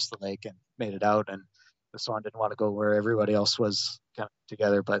halfway across the lake, and made it out. And the swan didn't want to go where everybody else was kind of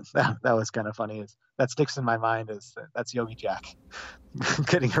together, but that was kind of funny. That sticks in my mind that's Yogi Jack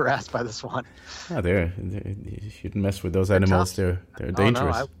getting harassed by the swan. Oh, you shouldn't mess with those animals. They're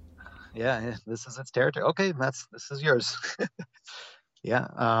dangerous. No, this is its territory. Okay, this is yours. Yeah.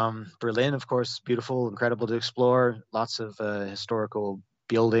 Berlin, of course, beautiful, incredible to explore. Lots of historical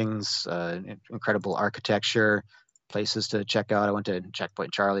buildings, incredible architecture, places to check out. I went to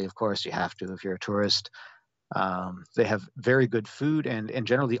Checkpoint Charlie, of course. You have to if you're a tourist. They have very good food, and in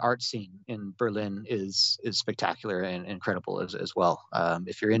general, the art scene in Berlin is spectacular and incredible as well.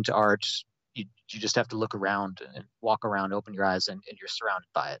 If you're into art, you just have to look around and walk around, open your eyes, and you're surrounded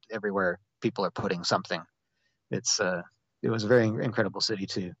by it. Everywhere people are putting something. It was a very incredible city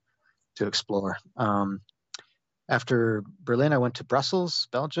to explore. After Berlin, I went to Brussels,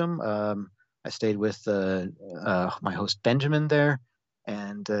 Belgium. I stayed with my host Benjamin there,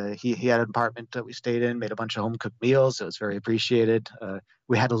 and he had an apartment that we stayed in. Made a bunch of home cooked meals. It was very appreciated.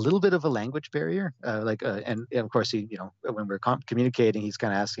 We had a little bit of a language barrier, and of course when we're communicating, he's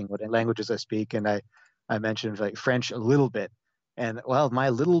kind of asking what languages I speak, and I mentioned like French a little bit, and well, my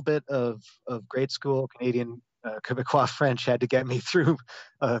little bit of grade school Canadian Quebecois French had to get me through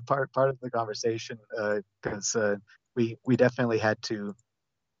part of the conversation because we definitely had to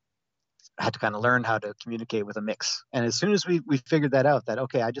kind of learn how to communicate with a mix. And as soon as we figured that out, that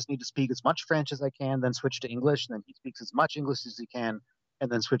okay, I just need to speak as much French as I can, then switch to English, and then he speaks as much English as he can,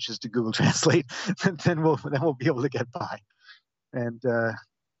 and then switches to Google Translate, then we'll be able to get by. And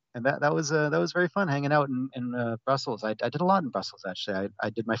that was very fun hanging out in Brussels. I did a lot in Brussels actually. I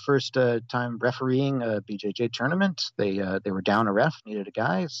did my first time refereeing a BJJ tournament. They were down a ref, needed a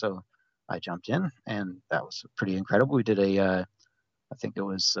guy, so I jumped in, and that was pretty incredible. We did I think it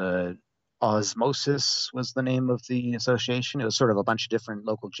was Osmosis was the name of the association. It was sort of a bunch of different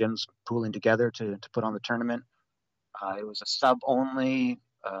local gyms pooling together to put on the tournament. It was a sub only,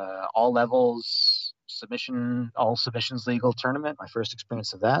 all levels all submissions legal tournament. My first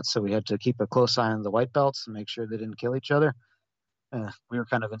experience of that. So we had to keep a close eye on the white belts and make sure they didn't kill each other. We were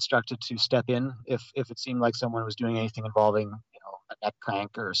kind of instructed to step in if it seemed like someone was doing anything involving, a neck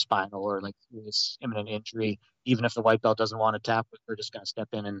crank or spinal or like this imminent injury. Even if the white belt doesn't want to tap, we're just going to step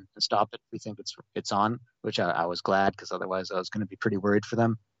in and stop it. We think it's on, which I was glad because otherwise I was going to be pretty worried for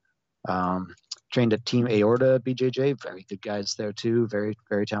them. Trained at Team Aorta BJJ, very good guys there too, very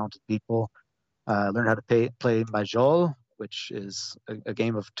very talented people. Learned how to play Majol, which is a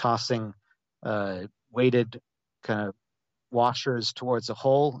game of tossing weighted kind of washers towards a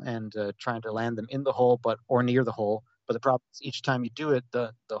hole and trying to land them in the hole or near the hole. But the problem is each time you do it,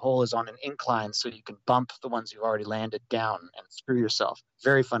 the hole is on an incline, so you can bump the ones you've already landed down and screw yourself.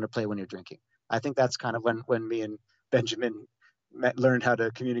 Very fun to play when you're drinking. I think that's kind of when me and Benjamin learned how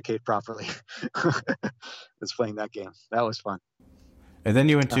to communicate properly. Was playing that game. That was fun. And then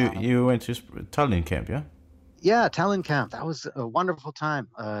you went to Tallinn camp, yeah? Yeah, Tallinn camp. That was a wonderful time.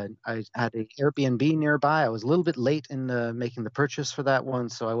 I had an Airbnb nearby. I was a little bit late in making the purchase for that one,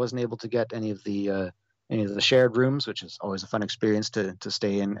 so I wasn't able to get any of the shared rooms, which is always a fun experience to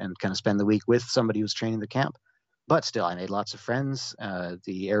stay in and kind of spend the week with somebody who's training the camp. But still, I made lots of friends.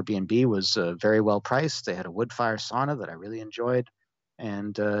 The Airbnb was very well priced. They had a wood fire sauna that I really enjoyed.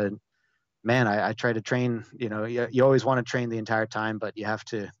 And man, I try to train, you always want to train the entire time, but you have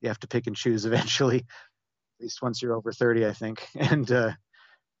to pick and choose eventually, at least once you're over 30, I think. And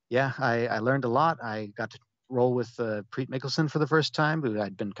I learned a lot. I got to roll with Preet Mikkelsen for the first time, who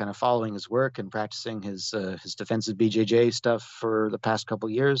I'd been kind of following his work and practicing his defensive BJJ stuff for the past couple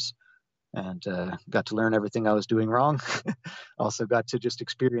of years, and got to learn everything I was doing wrong. Also got to just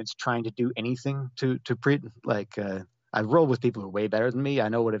experience trying to do anything to Preet. Like I've rolled with people who are way better than me. I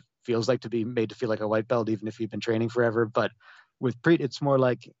know what it feels like to be made to feel like a white belt, even if you've been training forever. But with Preet, it's more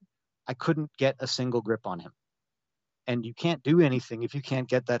like I couldn't get a single grip on him, and you can't do anything if you can't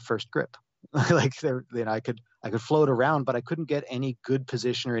get that first grip. Like I could float around, but I couldn't get any good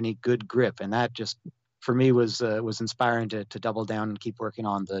position or any good grip, and that just for me was inspiring to double down and keep working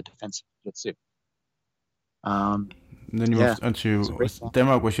on the defensive jiu-jitsu. Then you moved on to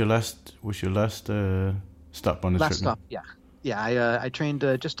Denmark. Was your last stop on the trip? Stop, yeah. I trained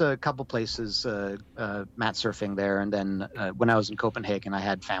just a couple places, mat surfing there, and then when I was in Copenhagen, I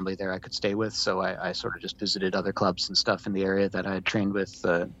had family there I could stay with, so I sort of just visited other clubs and stuff in the area that I had trained with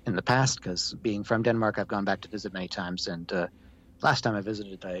in the past, because being from Denmark, I've gone back to visit many times, and last time I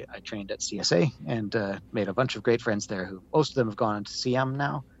visited, I trained at CSA and made a bunch of great friends there, who most of them have gone into CM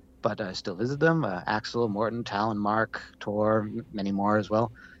now, but I still visit them, Axel, Morten, Talon, Mark, Tor, many more as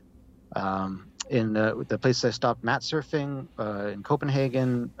well. In the place I stopped mat surfing in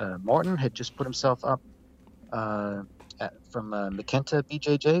Copenhagen, Morten had just put himself up from Makenta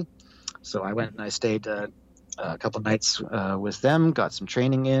BJJ. So I went and I stayed a couple nights with them, got some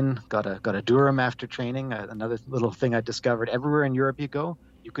training in, got a Durham after training. Another little thing I discovered, everywhere in Europe you go,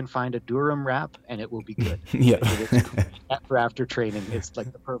 you can find a Durham wrap and it will be good. Yeah. For after training, it's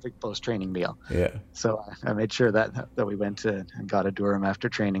like the perfect post-training meal. Yeah. So I made sure that we went and got a Durham after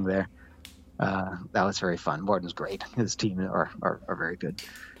training there. That was very fun. Morten's great. His team are very good.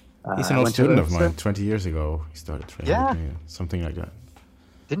 He's an old student of mine. 20 years ago, he started training with me, something like that.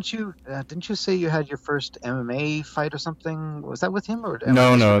 didn't you say you had your first MMA fight or something? Was that with him, or am I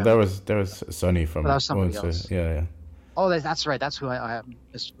No, no, misremembering? that was Sonny Oh, that from was somebody Odense. else. Yeah, Oh, that's right. That's who I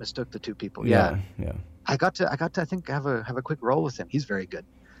mistook the two people. Yeah, yeah, yeah, I think have a quick roll with him. He's very good.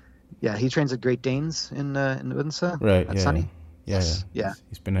 Yeah, he trains at Great Danes in Odense right, at yeah, Sunny. yeah. Yes, yeah,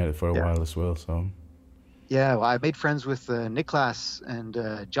 He's been at it for a yeah, while as well. So yeah. Well, I made friends with Niklas and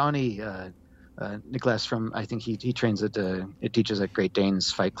Johnny. Niklas from I think he trains at it teaches at Great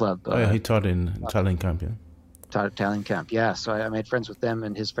Danes Fight Club. oh yeah, he taught in Thailand camp. Yeah, Talent camp. Yeah, so I made friends with them,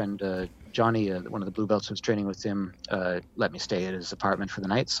 and his friend Johnny, one of the blue belts who was training with him, let me stay at his apartment for the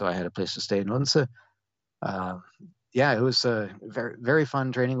night, so I had a place to stay in Odense. Uh, yeah, it was very very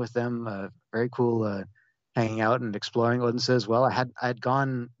fun training with them. Very cool hanging out and exploring Odense as well. I had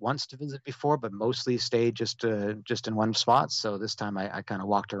gone once to visit before, but mostly stayed just in one spot. So this time I kind of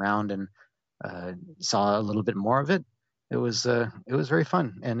walked around and saw a little bit more of it. It was very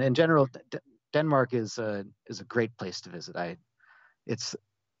fun, and in general, Denmark is a great place to visit. It's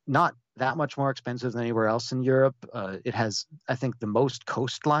not that much more expensive than anywhere else in Europe. It has, I think, the most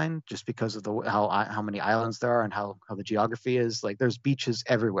coastline just because of the how many islands there are and how the geography is. Like there's beaches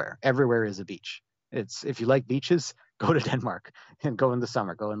everywhere. Everywhere is a beach. It's if you like beaches, go to Denmark and go in the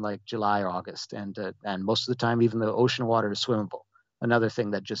summer. Go in like July or August, and most of the time, even the ocean water is swimmable. Another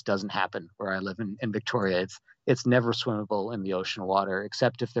thing that just doesn't happen where I live in Victoria. It's never swimmable in the ocean water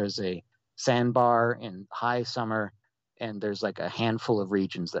except if there's a sandbar in high summer and there's like a handful of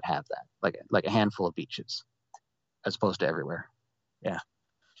regions that have that, like a handful of beaches, as opposed to everywhere. Yeah,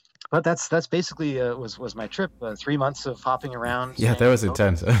 but that's basically was my trip. 3 months of hopping around, yeah, staying that in was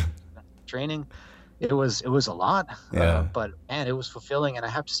intense. hotels, training. It was a lot, Yeah, but man, it was fulfilling. And I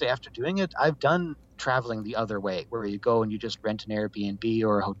have to say, after doing it, I've done traveling the other way, where you go and you just rent an Airbnb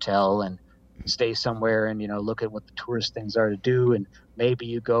or a hotel and stay somewhere and look at what the tourist things are to do, and maybe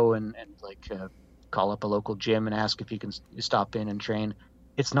you go and like call up a local gym and ask if you can stop in and train.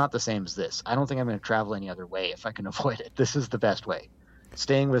 It's not the same as this. I don't think I'm going to travel any other way if I can avoid it. This is the best way.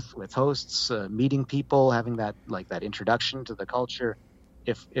 Staying with hosts, meeting people, having that introduction to the culture.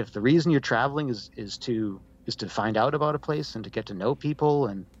 If the reason you're traveling is to find out about a place and to get to know people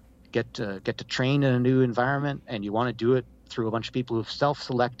and get to train in a new environment, and you want to do it through a bunch of people who've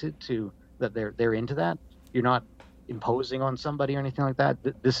self-selected to that they're into that, you're not imposing on somebody or anything like that.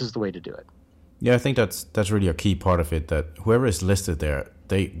 This is the way to do it. yeah. I think that's really a key part of it. That whoever is listed there,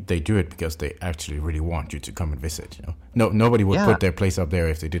 they do it because they actually really want you to come and visit. No, nobody would Yeah, put their place up there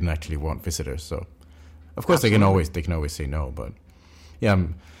if they didn't actually want visitors. So, of course, absolutely. they can always say no. But yeah,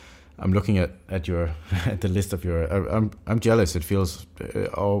 I'm looking at your at the list of your. I'm jealous. It feels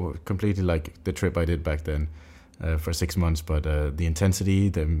all completely like the trip I did back then for 6 months. But the intensity,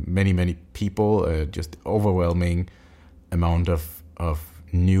 the many people, just overwhelming amount of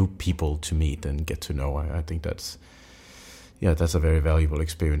new people to meet and get to know. I think that's a very valuable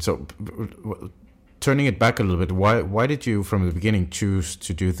experience. So turning it back a little bit, why did you from the beginning choose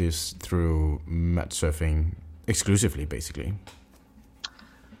to do this through mat surfing exclusively, basically?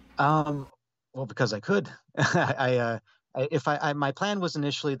 Um, well, because I could. If my plan was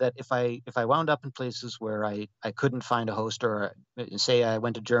initially that if I wound up in places where I couldn't find a host, or say I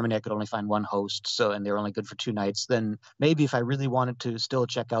went to Germany, I could only find one host, so and they were only good for 2 nights, then maybe if I really wanted to still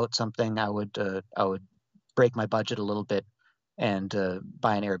check out something, I would break my budget a little bit and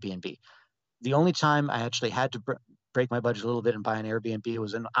buy an Airbnb. The only time I actually had to break my budget a little bit and buy an Airbnb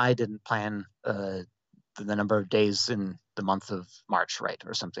was when I didn't plan the number of days in the month of March, right,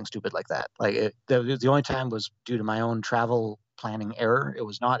 or something stupid like that. Like the only time was due to my own travel planning error. It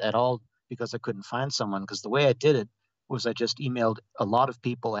was not at all because I couldn't find someone. Because the way I did it was I just emailed a lot of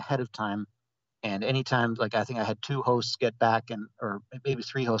people ahead of time, and anytime, like I think I had two hosts get back and or maybe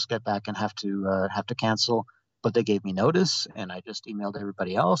three hosts get back and have to cancel, but they gave me notice, and I just emailed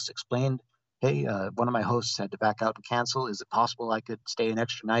everybody else, explained, hey, one of my hosts had to back out and cancel. Is it possible I could stay an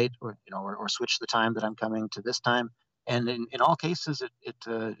extra night, or switch the time that I'm coming to this time? And in all cases, it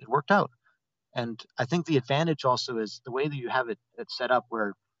worked out. And I think the advantage also is the way that you have it set up,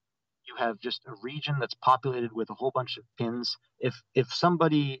 where you have just a region that's populated with a whole bunch of pins. If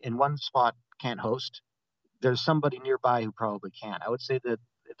somebody in one spot can't host, there's somebody nearby who probably can. I would say that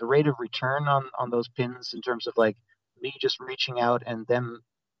the rate of return on those pins in terms of like me just reaching out and them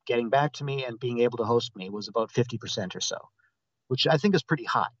getting back to me and being able to host me was about 50% or so, which I think is pretty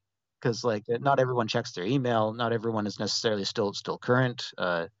high because like not everyone checks their email, not everyone is necessarily still current,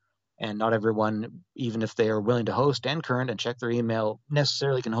 and not everyone, even if they are willing to host and current and check their email,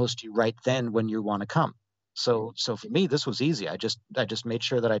 necessarily can host you right then when you want to come. So for me, this was easy. I just made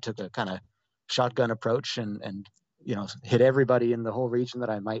sure that I took a kind of shotgun approach and hit everybody in the whole region that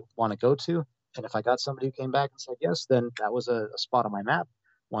I might want to go to. And if I got somebody who came back and said yes, then that was a spot on my map.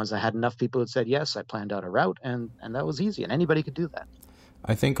 Once I had enough people that said yes, I planned out a route, and that was easy, and anybody could do that.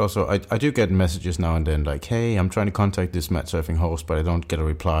 I think also I do get messages now and then like, hey, I'm trying to contact this mat surfing host, but I don't get a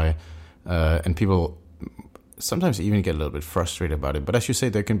reply. And people sometimes even get a little bit frustrated about it. But as you say,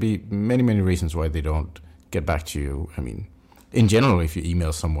 there can be many, many reasons why they don't get back to you. I mean, in general, if you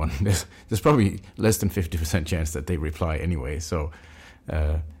email someone, there's probably less than 50% chance that they reply anyway. So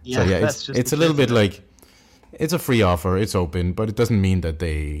it's a little bit like, it's a free offer, it's open, but it doesn't mean that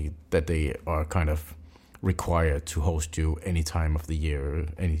they are kind of required to host you any time of the year,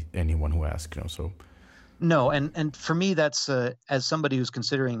 anyone who asks, so. No, and for me, that's as somebody who's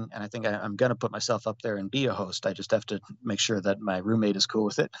considering, and I think I'm going to put myself up there and be a host. I just have to make sure that my roommate is cool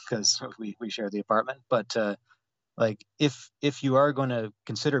with it because we share the apartment. But like if you are going to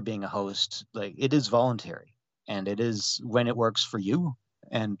consider being a host, like it is voluntary, and it is when it works for you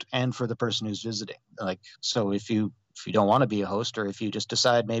and for the person who's visiting. Like, so if you don't want to be a host, or if you just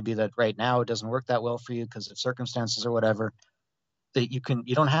decide maybe that right now it doesn't work that well for you because of circumstances or whatever, that you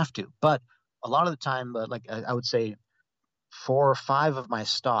don't have to. But a lot of the time, like I would say 4 or 5 of my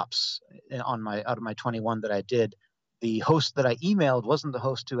stops out of my 21 that I did, the host that I emailed wasn't the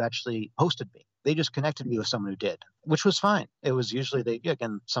host who actually hosted me. They just connected me with someone who did, which was fine. It was usually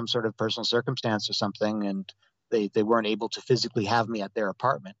some sort of personal circumstance or something, and they weren't able to physically have me at their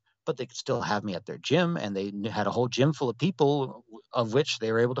apartment, but they could still have me at their gym, and they had a whole gym full of people, of which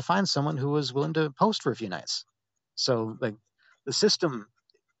they were able to find someone who was willing to host for a few nights. So like the system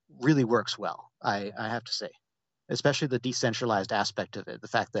really works well, I have to say, especially the decentralized aspect of it. The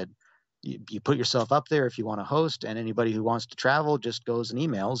fact that you put yourself up there if you want to host, and anybody who wants to travel just goes and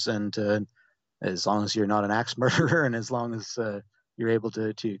emails, and as long as you're not an axe murderer, and as long as you're able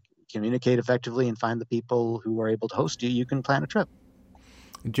to communicate effectively and find the people who are able to host you, you can plan a trip.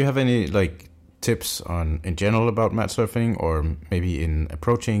 Do you have any like tips in general about mat surfing, or maybe in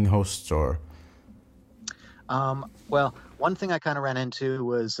approaching hosts, or? Well, one thing I kind of ran into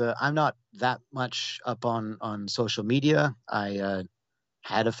was I'm not that much up on social media. I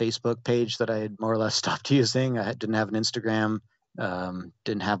had a Facebook page that I had more or less stopped using. I didn't have an Instagram,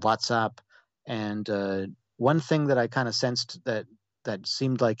 didn't have WhatsApp. And one thing that I kind of sensed that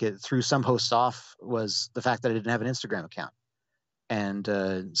seemed like it threw some hosts off was the fact that I didn't have an Instagram account. And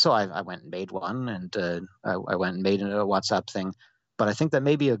so I went and made one, and I went and made a WhatsApp thing. But I think that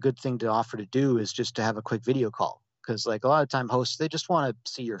maybe a good thing to offer to do is just to have a quick video call. Because like a lot of time hosts, they just want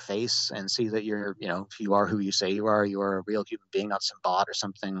to see your face and see that you're, if you are who you say you are a real human being, not some bot or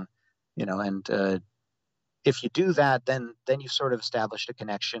something, and if you do that, then you've sort of established a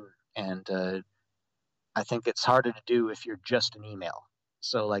connection. And I think it's harder to do if you're just an email.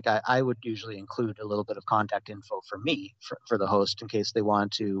 So like I would usually include a little bit of contact info for me, for the host, in case they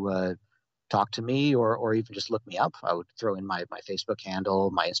want to talk to me or even just look me up. I would throw in my Facebook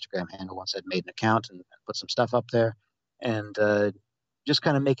handle, my Instagram handle once I'd made an account, and put some stuff up there, and just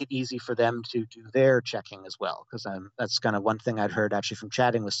kind of make it easy for them to do their checking as well. Because that's kind of one thing I'd heard actually from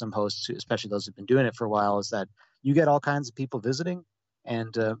chatting with some hosts, especially those who've been doing it for a while, is that you get all kinds of people visiting,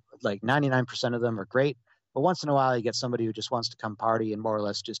 and like 99% of them are great. But once in a while, you get somebody who just wants to come party and more or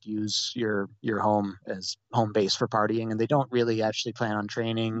less just use your home as home base for partying, and they don't really actually plan on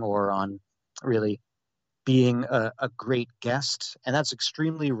training or on really being a great guest. And that's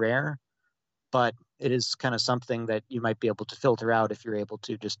extremely rare, but it is kind of something that you might be able to filter out if you're able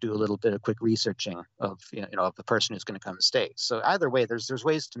to just do a little bit of quick researching of of the person who's going to come and stay. So either way, there's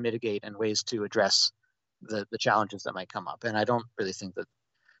ways to mitigate and ways to address the challenges that might come up. And I don't really think that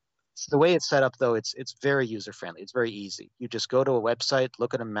the way it's set up, though, it's very user friendly. It's very easy. You just go to a website,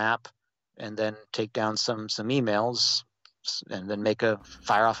 look at a map, and then take down some emails, and then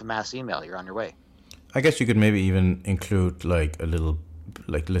fire off a mass email. You're on your way. I guess you could maybe even include like a little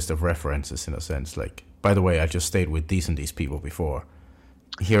list of references, in a sense. Like, by the way, I just stayed with these and these people before.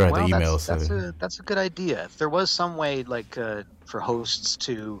 Here are the emails. That's a good idea. If there was some way, like for hosts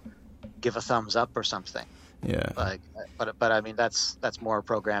to give a thumbs up or something. Yeah. But I mean that's more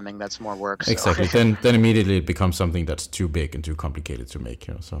programming. That's more work. So. Exactly. then immediately it becomes something that's too big and too complicated to make.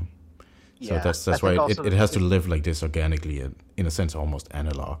 So. Yeah, So that's why it has to live like this organically, in a sense, almost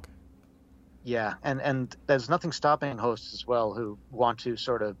analog. Yeah, and there's nothing stopping hosts as well who want to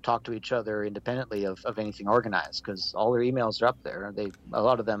sort of talk to each other independently of anything organized, because all their emails are up there. A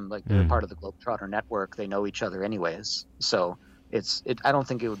lot of them, like they're part of the Globetrotter network, they know each other anyways. So I don't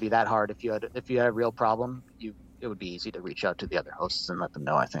think it would be that hard if you had a real problem. It would be easy to reach out to the other hosts and let them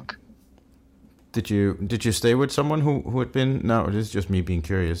know, I think. Did you stay with someone who had been? No, this is just me being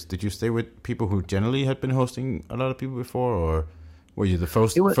curious. Did you stay with people who generally had been hosting a lot of people before, or were you the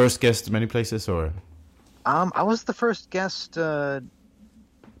It was first guest many places? Or I was the first guest.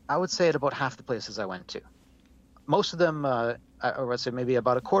 I would say at about half the places I went to. Most of them, or I'd say maybe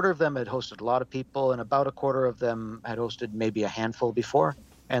about a quarter of them had hosted a lot of people, and about a quarter of them had hosted maybe a handful before,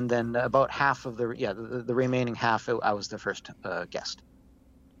 and then about half of the remaining half, I was the first guest.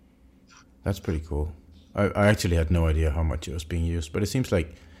 that's pretty cool. I actually had no idea how much it was being used, but it seems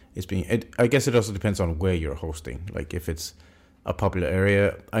like it's being. I guess it also depends on where you're hosting. Like if it's a popular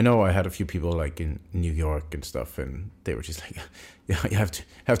area, I know I had a few people like in New York and stuff, and they were just like, "Yeah, you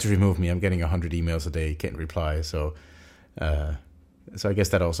have to remove me. I'm getting 100 emails a day, can't reply." So I guess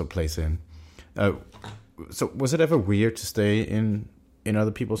that also plays in. So was it ever weird to stay in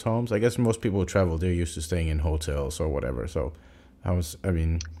other people's homes? I guess most people who travel, they're used to staying in hotels or whatever. So I always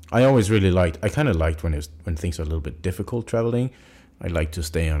really I kind of liked when things are a little bit difficult traveling. I like to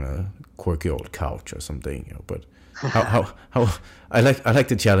stay on a quirky old couch or something, but how I like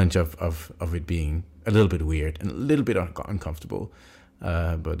the challenge of it being a little bit weird and a little bit uncomfortable.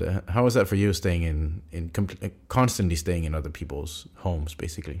 But how was that for you, staying constantly staying in other people's homes,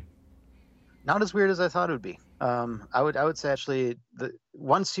 basically? Not as weird as I thought it would be. I would say actually,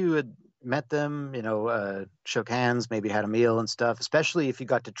 once you had met them, shook hands, maybe had a meal and stuff. Especially if you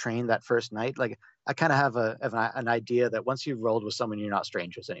got to train that first night, like I kind of have an idea that once you've rolled with someone, you're not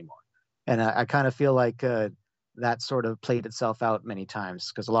strangers anymore. And I kind of feel like that sort of played itself out many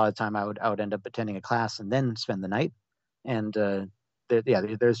times, because a lot of the time I would end up attending a class and then spend the night. And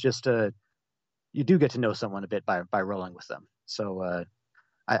there's just you do get to know someone a bit by rolling with them. So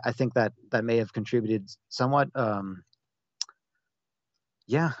I think that may have contributed somewhat.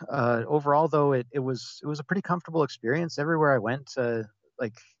 Overall though, it was a pretty comfortable experience everywhere I went.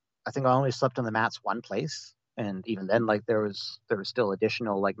 Like I think I only slept on the mats one place, and even then, like there was still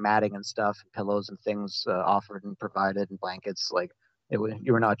additional like matting and stuff, and pillows and things offered and provided, and blankets. Like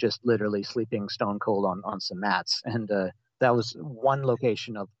you were not just literally sleeping stone cold on some mats. And that was one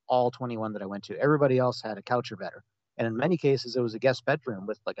location of all 21 that I went to. Everybody else had a couch or better, and in many cases it was a guest bedroom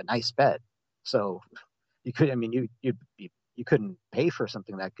with like a nice bed. So you could, I mean, you couldn't pay for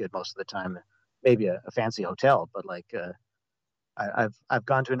something that good most of the time. Maybe a fancy hotel, but like I've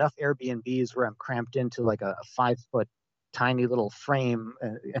gone to enough Airbnbs where I'm cramped into like a 5 foot tiny little frame,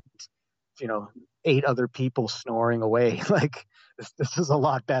 and 8 other people snoring away. Like this is a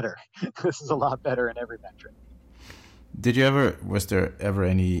lot better. This is a lot better in every metric. Was there ever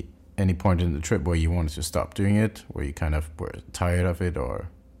any point in the trip where you wanted to stop doing it, where you kind of were tired of it, or?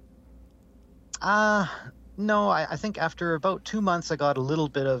 No, I think after about 2 months, I got a little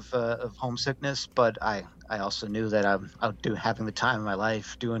bit of homesickness, but I also knew that I'm out having the time of my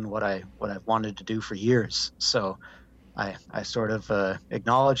life doing what I've wanted to do for years. So I sort of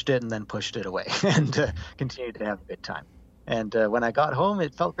acknowledged it and then pushed it away and continued to have a good time. And when I got home,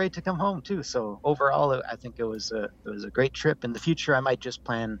 it felt great to come home too. So overall, I think it was a great trip. In the future, I might just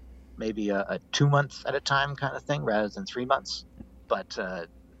plan maybe a 2 months at a time kind of thing rather than 3 months. But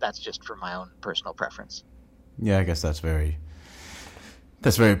that's just for my own personal preference. Yeah, I guess that's very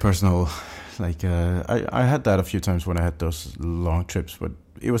personal. Like I had that a few times when I had those long trips, but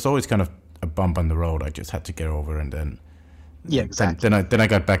it was always kind of a bump on the road I just had to get over, and then exactly. Then I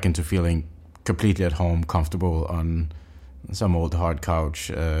got back into feeling completely at home, comfortable on some old hard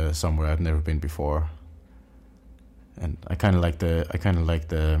couch somewhere I'd never been before. And I kind of like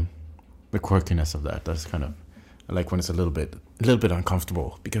the quirkiness of that. That's kind of, I like when it's a little bit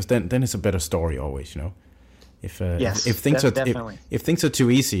uncomfortable, because then it's a better story always, Yes, if things definitely. if things are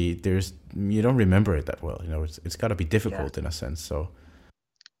too easy, you don't remember it that well. It's got to be difficult in a sense. So.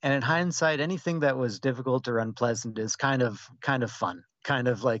 And in hindsight, anything that was difficult or unpleasant is kind of fun, kind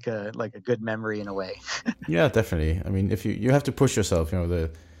of like a good memory in a way. Yeah, definitely. I mean, if you have to push yourself,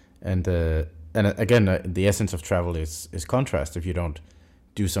 and again, the essence of travel is contrast. If you don't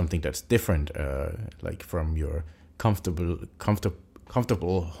do something that's different, like from your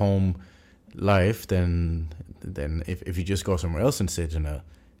comfortable home life, then if you just go somewhere else and sit in a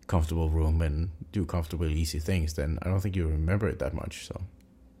comfortable room and do comfortable, easy things, then I don't think you remember it that much. So.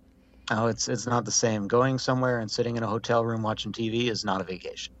 Oh, it's not the same. Going somewhere and sitting in a hotel room watching TV is not a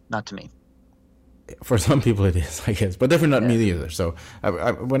vacation. Not to me. For some people it is, I guess, but definitely not me either. So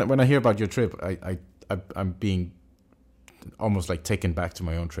when I hear about your trip, I'm being almost like taken back to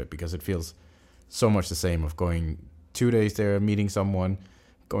my own trip, because it feels so much the same, of going 2 days there, meeting someone,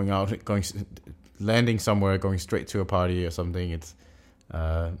 landing somewhere, going straight to a party or something. It's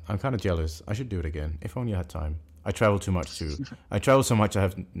I'm kind of jealous. I should do it again if only I had time. I travel too much to. I travel so much I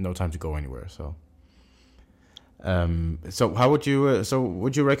have no time to go anywhere. So. So how would you? So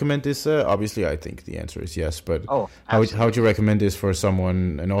would you recommend this? Obviously, I think the answer is yes. But how would you recommend this for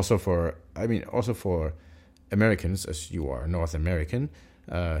someone, and also for also for Americans, as you are North American,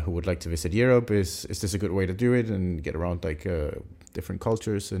 who would like to visit Europe? Is this a good way to do it and get around like different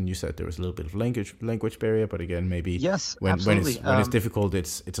cultures? And you said there was a little bit of language barrier, but again, maybe yes, when absolutely. when it's difficult,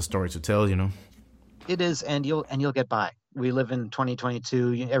 it's a story to tell, you know. It is, and you'll get by. We live in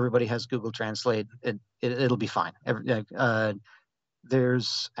 2022. Everybody has Google Translate. It'll be fine.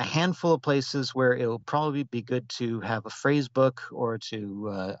 There's a handful of places where it'll probably be good to have a phrase book, or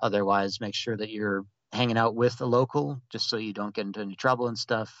to otherwise make sure that you're hanging out with a local, just so you don't get into any trouble and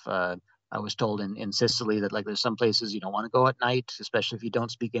stuff. I was told in Sicily that like there's some places you don't want to go at night, especially if you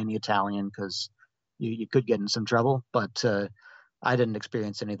don't speak any Italian, because you could get in some trouble. But I didn't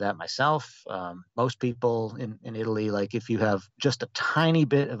experience any of that myself. Most people in Italy, like if you have just a tiny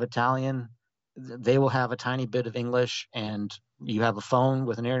bit of Italian, they will have a tiny bit of English, and you have a phone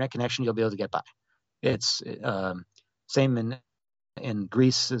with an internet connection, you'll be able to get by. It's same in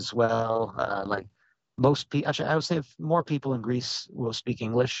Greece as well. Like most people, actually, I would say more people in Greece will speak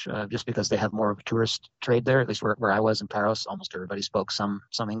English, just because they have more of a tourist trade there. At least where I was in Paros, almost everybody spoke some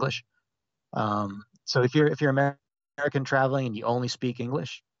English. So if you're American traveling and you only speak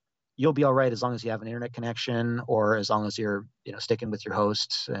English, you'll be all right as long as you have an internet connection, or as long as you're sticking with your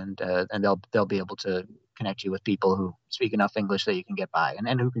hosts, and they'll be able to connect you with people who speak enough English that you can get by,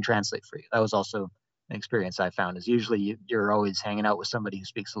 and who can translate for you. That was also an experience I found, is usually you're always hanging out with somebody who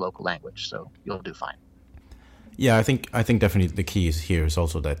speaks the local language, so you'll do fine. Yeah, I think definitely the key here is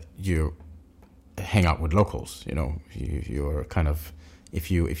also that you hang out with locals. You know, you're kind of,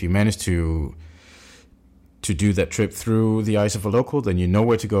 if you manage to do that trip through the eyes of a local, then you know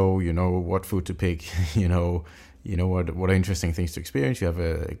where to go, you know what food to pick, you know what are interesting things to experience. You have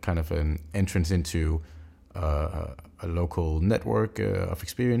a kind of an entrance into a local network of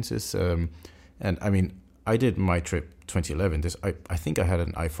experiences. And I mean, I did my trip 2011. I think I had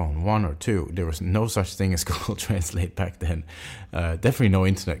an iPhone 1 or 2. There was no such thing as Google Translate back then. Definitely no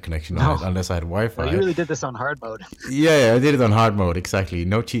internet connection on it, unless I had Wi-Fi. You really did this on hard mode. Yeah, I did it on hard mode, exactly.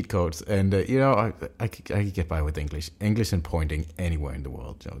 No cheat codes. And, I could get by with English and pointing anywhere in the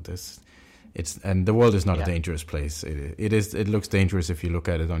world. And the world is not a dangerous place. It looks dangerous if you look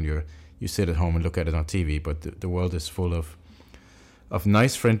at it you sit at home and look at it on TV, but the world is full of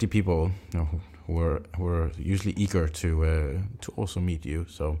nice, friendly people, who are usually eager to also meet you.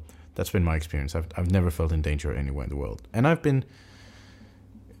 So that's been my experience. I've never felt in danger anywhere in the world, and I've been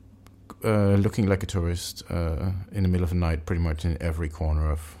looking like a tourist in the middle of the night, pretty much in every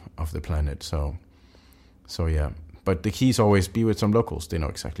corner of the planet. So yeah. But the key is always be with some locals. They know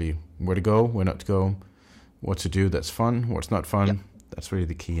exactly where to go, where not to go, what to do that's fun, what's not fun. Yep. That's really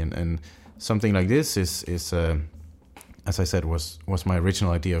the key. And something like this is as I said, was my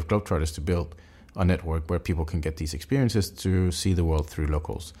original idea of Globetrotters, to build a network where people can get these experiences to see the world through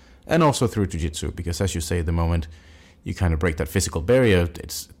locals, and also through jiu-jitsu, because as you say, the moment you kind of break that physical barrier,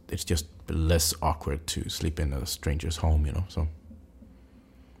 it's just less awkward to sleep in a stranger's home, So,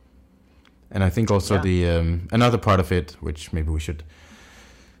 and I think also the another part of it, which maybe we should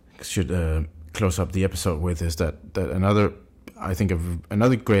close up the episode with, is that another, I think,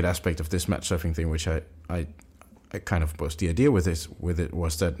 another great aspect of this match surfing thing, which I kind of was the idea with it,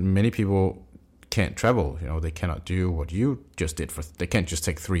 was that many people can't travel. They cannot do what you just did. They can't just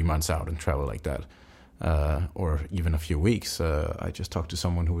take 3 months out and travel like that, or even a few weeks. I just talked to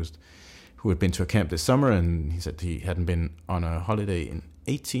someone who had been to a camp this summer, and he said he hadn't been on a holiday in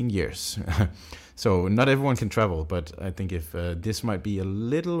 18 years. So not everyone can travel, but I think if this might be a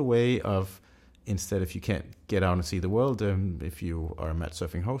little way of, instead, if you can't get out and see the world, if you are a mat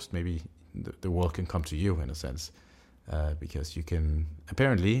surfing host, maybe the world can come to you, in a sense, because you can,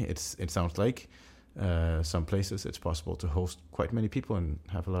 apparently it sounds like some places it's possible to host quite many people and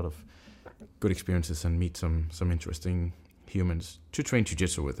have a lot of good experiences and meet some interesting humans to train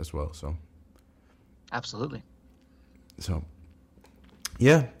jiu-jitsu with as well. So absolutely. So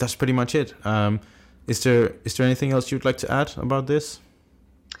yeah, that's pretty much it. Is there anything else you'd like to add about this?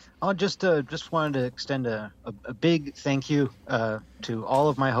 I just wanted to extend a big thank you to all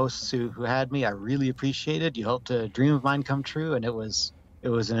of my hosts who had me. I really appreciate it. You helped a dream of mine come true, and it was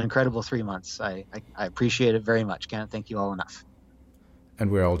an incredible 3 months. I appreciate it very much. Can't thank you all enough. And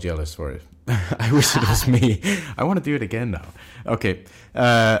we're all jealous for it. I wish it was me. I want to do it again now. Okay.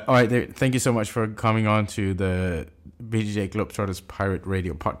 All right. Thank you so much for coming on to the BJJ Globetrotters Pirate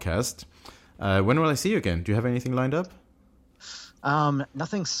Radio podcast. When will I see you again? Do you have anything lined up?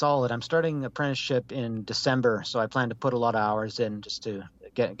 Nothing solid. I'm starting apprenticeship in December, so I plan to put a lot of hours in just to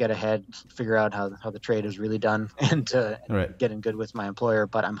get ahead, figure out how the trade is really done, and Right. get in good with my employer.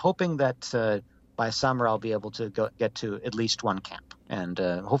 But I'm hoping that by summer I'll be able to get to at least one camp, and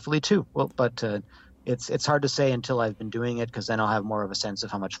hopefully two. Well, but it's hard to say until I've been doing it, because then I'll have more of a sense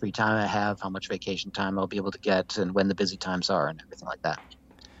of how much free time I have, how much vacation time I'll be able to get, and when the busy times are, and everything like that.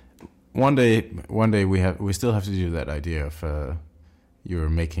 One day we still have to do that idea of you're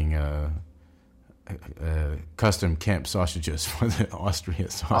making custom camp sausages for the Austria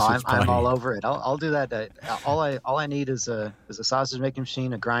sausage I'm party. all over it. I'll do that. All I need is a sausage making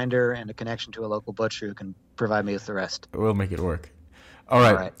machine, a grinder, and a connection to a local butcher who can provide me with the rest. We'll make it work. All All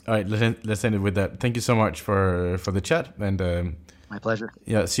right, right. all right. Let's end it with that. Thank you so much for the chat, and My pleasure.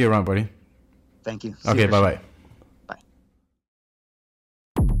 yeah, see you around, buddy. Thank you. See Okay, you, bye Christian. bye. Bye.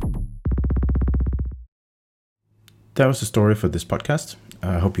 That was the story for this podcast.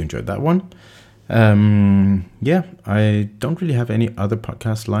 I hope you enjoyed that one. Yeah, I don't really have any other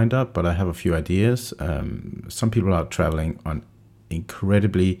podcasts lined up, but I have a few ideas. Some people are traveling on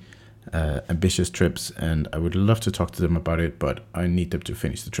incredibly ambitious trips, and I would love to talk to them about it, but I need them to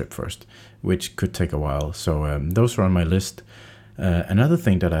finish the trip first, which could take a while. So those are on my list. Another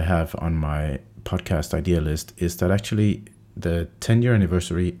thing that I have on my podcast idea list is that actually the 10-year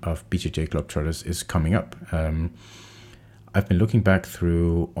anniversary of BJJ Globetrotters is coming up. I've been looking back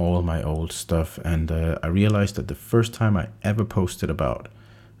through all my old stuff, and I realized that the first time I ever posted about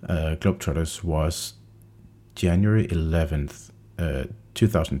Globetrotters was January 11th,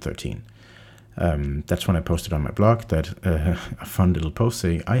 2013. That's when I posted on my blog that a fun little post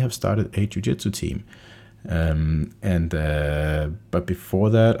saying, I have started a jiu-jitsu team. But before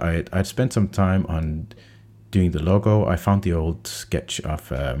that, I'd spent some time on doing the logo. I found the old sketch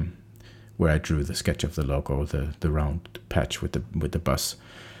of where I drew the sketch of the logo, the round patch with the bus.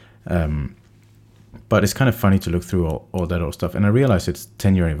 But it's kind of funny to look through all that old stuff. And I realized it's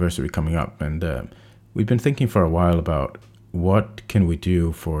 10-year anniversary coming up. And we've been thinking for a while about what can we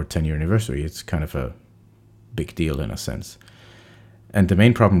do for 10-year anniversary. It's kind of a big deal in a sense. And the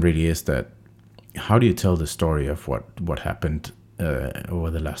main problem really is that how do you tell the story of what happened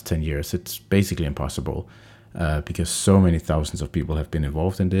over the last 10 years? It's basically impossible. Because so many thousands of people have been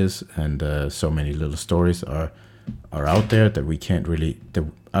involved in this, and so many little stories are out there that we can't really.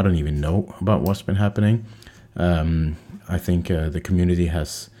 I don't even know about what's been happening. I think the community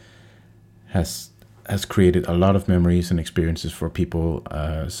has created a lot of memories and experiences for people.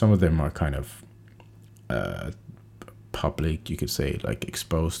 Some of them are kind of public, you could say, like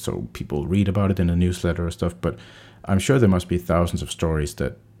exposed, so people read about it in a newsletter or stuff. But I'm sure there must be thousands of stories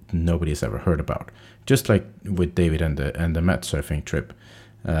that nobody has ever heard about. Just like with David and the mat surfing trip,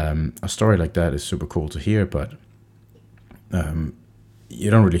 a story like that is super cool to hear, but you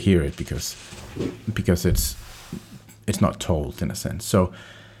don't really hear it because it's not told in a sense. So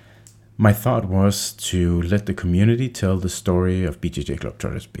my thought was to let the community tell the story of BJJ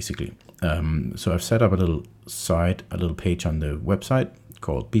Globetrotters, basically. So I've set up a little site, a little page on the website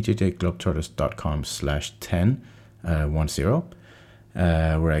called bjjglobetrotters.com/1010.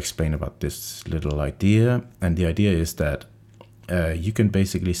 Where I explain about this little idea. And the idea is that you can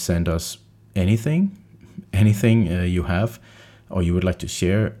basically send us anything you have or you would like to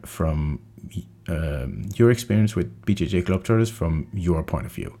share from your experience with BJJ Globetrotters from your point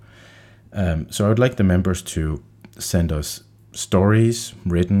of view. So I would like the members to send us stories,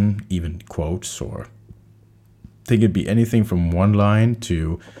 written, even quotes, or they could be anything from one line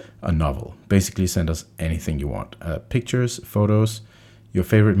to a novel. Basically send us anything you want. Pictures, photos, your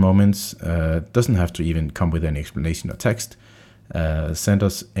favorite moments. Doesn't have to even come with any explanation or text. Send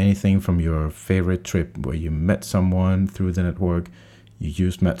us anything from your favorite trip where you met someone through the network, you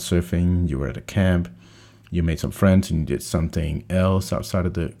used mat surfing, you were at a camp, you made some friends and you did something else outside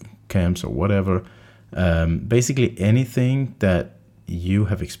of the camps or whatever. Basically anything that you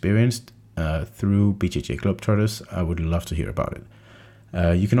have experienced through BJJ Globetrotters, I would love to hear about it.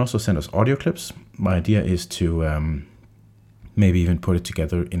 You can also send us audio clips. My idea is to maybe even put it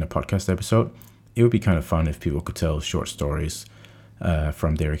together in a podcast episode. It would be kind of fun if people could tell short stories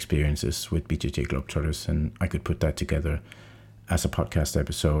from their experiences with BJJ Globetrotters, and I could put that together as a podcast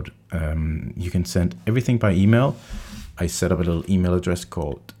episode. You can send everything by email. I set up a little email address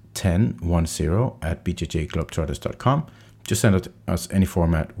called 1010@bjjglobetrotters.com. Just send us any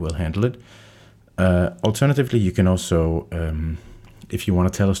format, we'll handle it. Alternatively, you can also, if you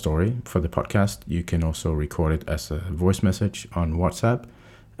want to tell a story for the podcast, you can also record it as a voice message on WhatsApp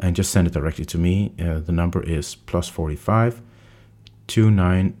and just send it directly to me. The number is +45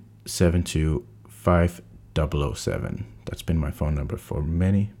 2972 007. That's been my phone number for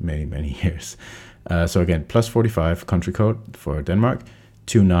many, many, many years. So again, +45 country code for Denmark,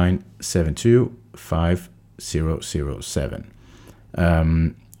 2972 5007.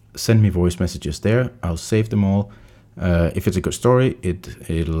 Send me voice messages there. I'll save them all. If it's a good story,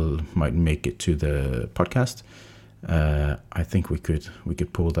 it'll might make it to the podcast. I think we could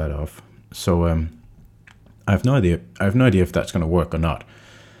pull that off. So I have no idea. I have no idea if that's going to work or not.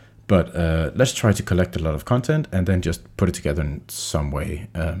 But let's try to collect a lot of content and then just put it together in some way.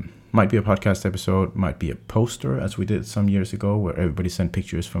 Might be a podcast episode, might be a poster, as we did some years ago, where everybody sent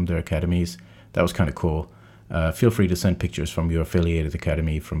pictures from their academies. That was kind of cool. Feel free to send pictures from your affiliated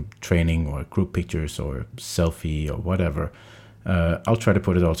academy, from training or group pictures or selfie or whatever. I'll try to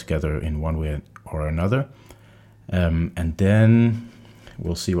put it all together in one way or another. And then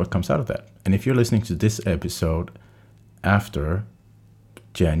we'll see what comes out of that. And if you're listening to this episode after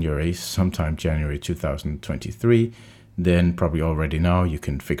January, sometime January 2023, then probably already now you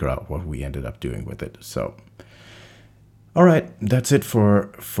can figure out what we ended up doing with it. So, all right, that's it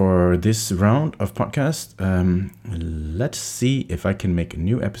for this round of podcast. Let's see if I can make a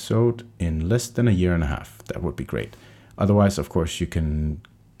new episode in less than a year and a half. That would be great. Otherwise, of course, you can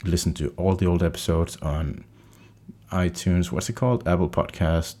listen to all the old episodes on iTunes, what's it called? Apple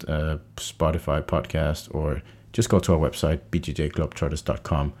Podcast, Spotify Podcast, or just go to our website,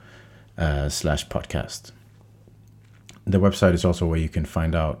 bjjglobetrotters.com/podcast. The website is also where you can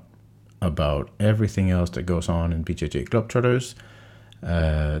find out about everything else that goes on in BJJ Globetrotters.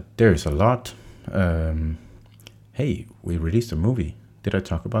 There's a lot. Hey, we released a movie. Did I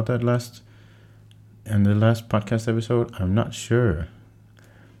talk about that in the last podcast episode? I'm not sure.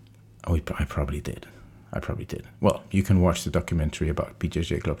 Oh, I probably did. Well, you can watch the documentary about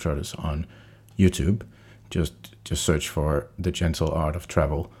BJJ Globetrotters on YouTube. Just search for The Gentle Art of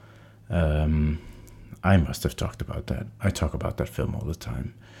Travel. I must have talked about that. I talk about that film all the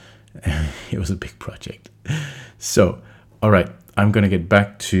time. It was a big project. So, all right, I'm going to get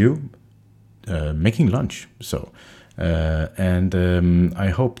back to making lunch. So, I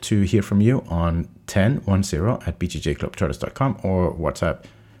hope to hear from you on 1010@bjjglobetrotters.com or WhatsApp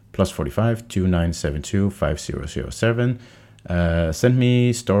 +45 2972 5007. Send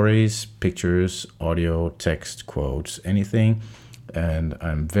me stories, pictures, audio, text, quotes, anything. And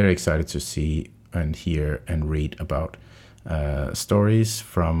I'm very excited to see and hear and read about stories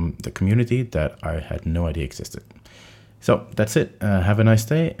from the community that I had no idea existed. So that's it. Have a nice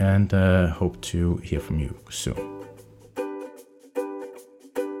day, and hope to hear from you soon.